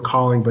that you were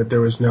calling, but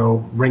there was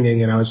no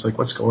ringing, and I was like,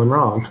 what's going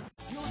wrong?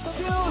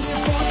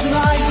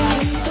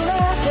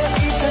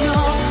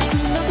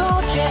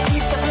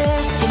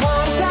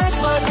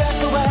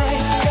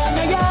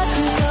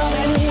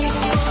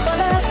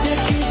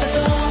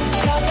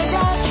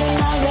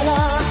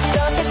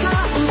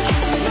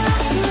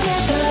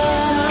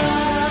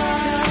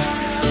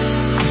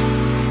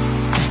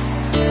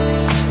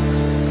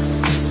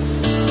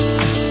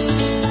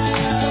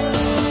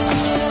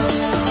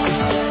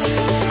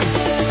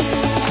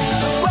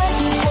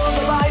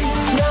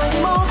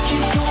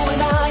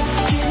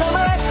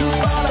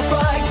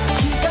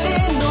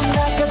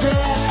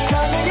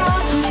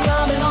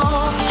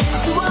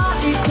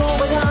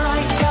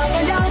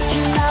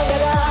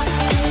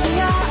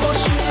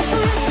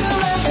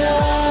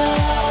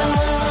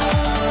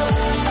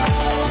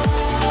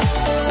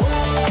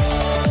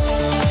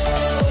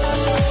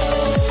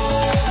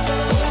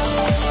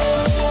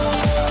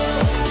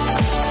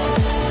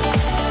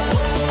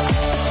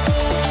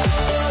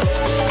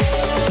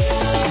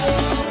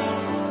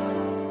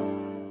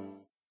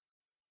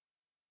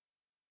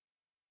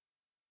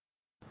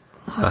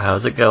 So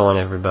how's it going,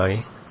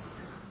 everybody?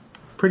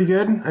 Pretty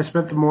good. I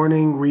spent the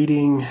morning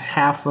reading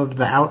half of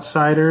The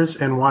Outsiders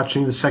and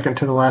watching the second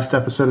to the last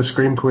episode of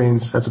Scream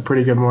Queens. That's a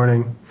pretty good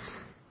morning.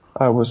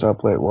 I was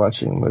up late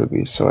watching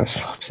movies, so I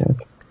slept in.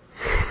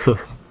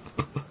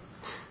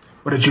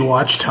 What did you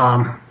watch,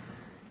 Tom?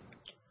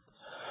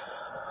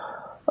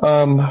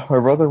 My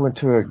brother went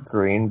to a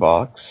green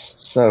box,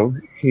 so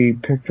he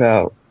picked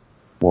out,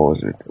 what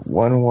was it?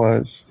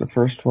 The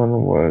first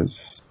one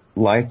was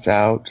Lights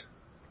Out,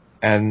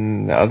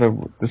 and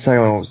the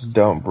second one was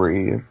Don't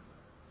Breathe.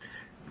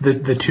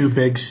 The two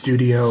big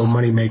studio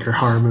moneymaker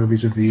horror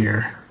movies of the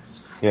year.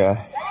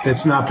 Yeah.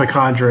 It's not The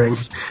Conjuring.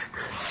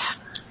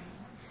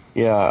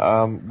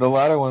 Yeah, the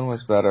latter one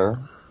was better,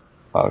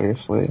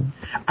 obviously.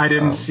 I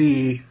didn't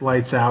see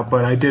Lights Out,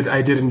 but I did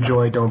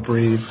enjoy Don't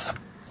Breathe.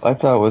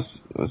 Lights Out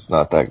was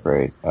not that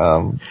great.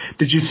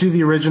 Did you see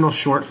the original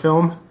short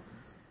film?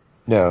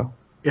 No.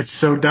 It's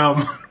so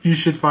dumb. You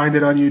should find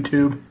it on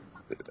YouTube.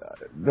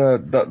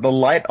 The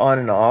light on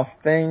and off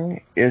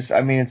thing is,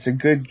 I mean, it's a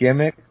good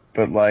gimmick,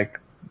 but like,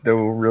 there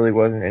really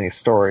wasn't any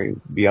story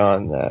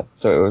beyond that.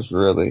 So it was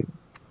really,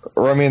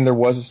 or I mean, there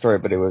was a story,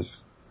 but it was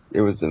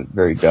a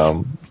very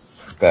dumb,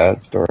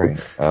 bad story.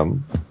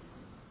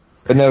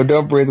 But no,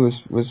 Don't Breathe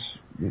was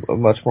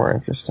much more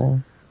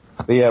interesting.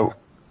 But yeah,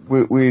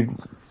 we'd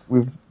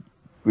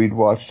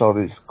watched all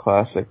these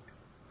classic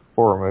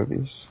horror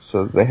movies,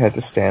 so they had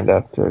to stand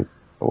up to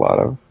a lot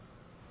of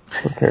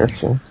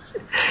comparisons.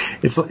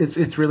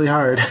 It's really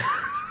hard.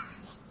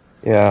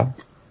 Yeah.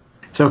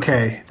 It's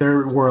okay.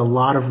 There were a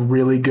lot of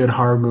really good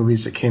horror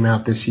movies that came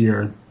out this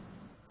year.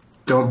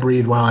 Don't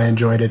Breathe, while I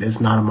enjoyed it,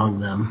 is not among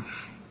them.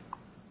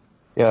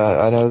 Yeah,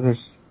 I know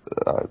there's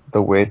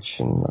The Witch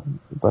and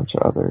a bunch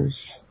of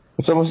others.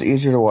 It's almost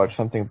easier to watch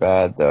something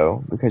bad,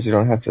 though, because you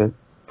don't have to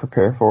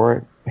prepare for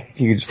it.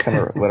 You just kind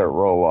of let it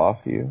roll off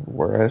you.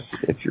 Whereas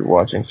if you're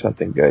watching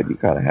something good, you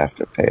kind of have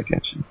to pay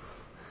attention.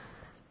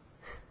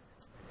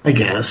 I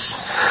guess.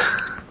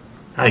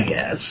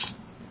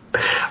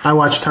 I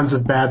watch tons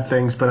of bad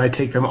things, but I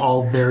take them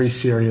all very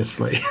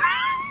seriously.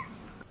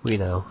 We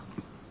know.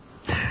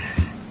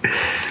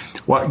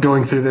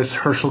 Going through this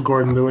Herschel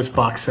Gordon Lewis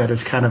box set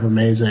is kind of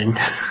amazing.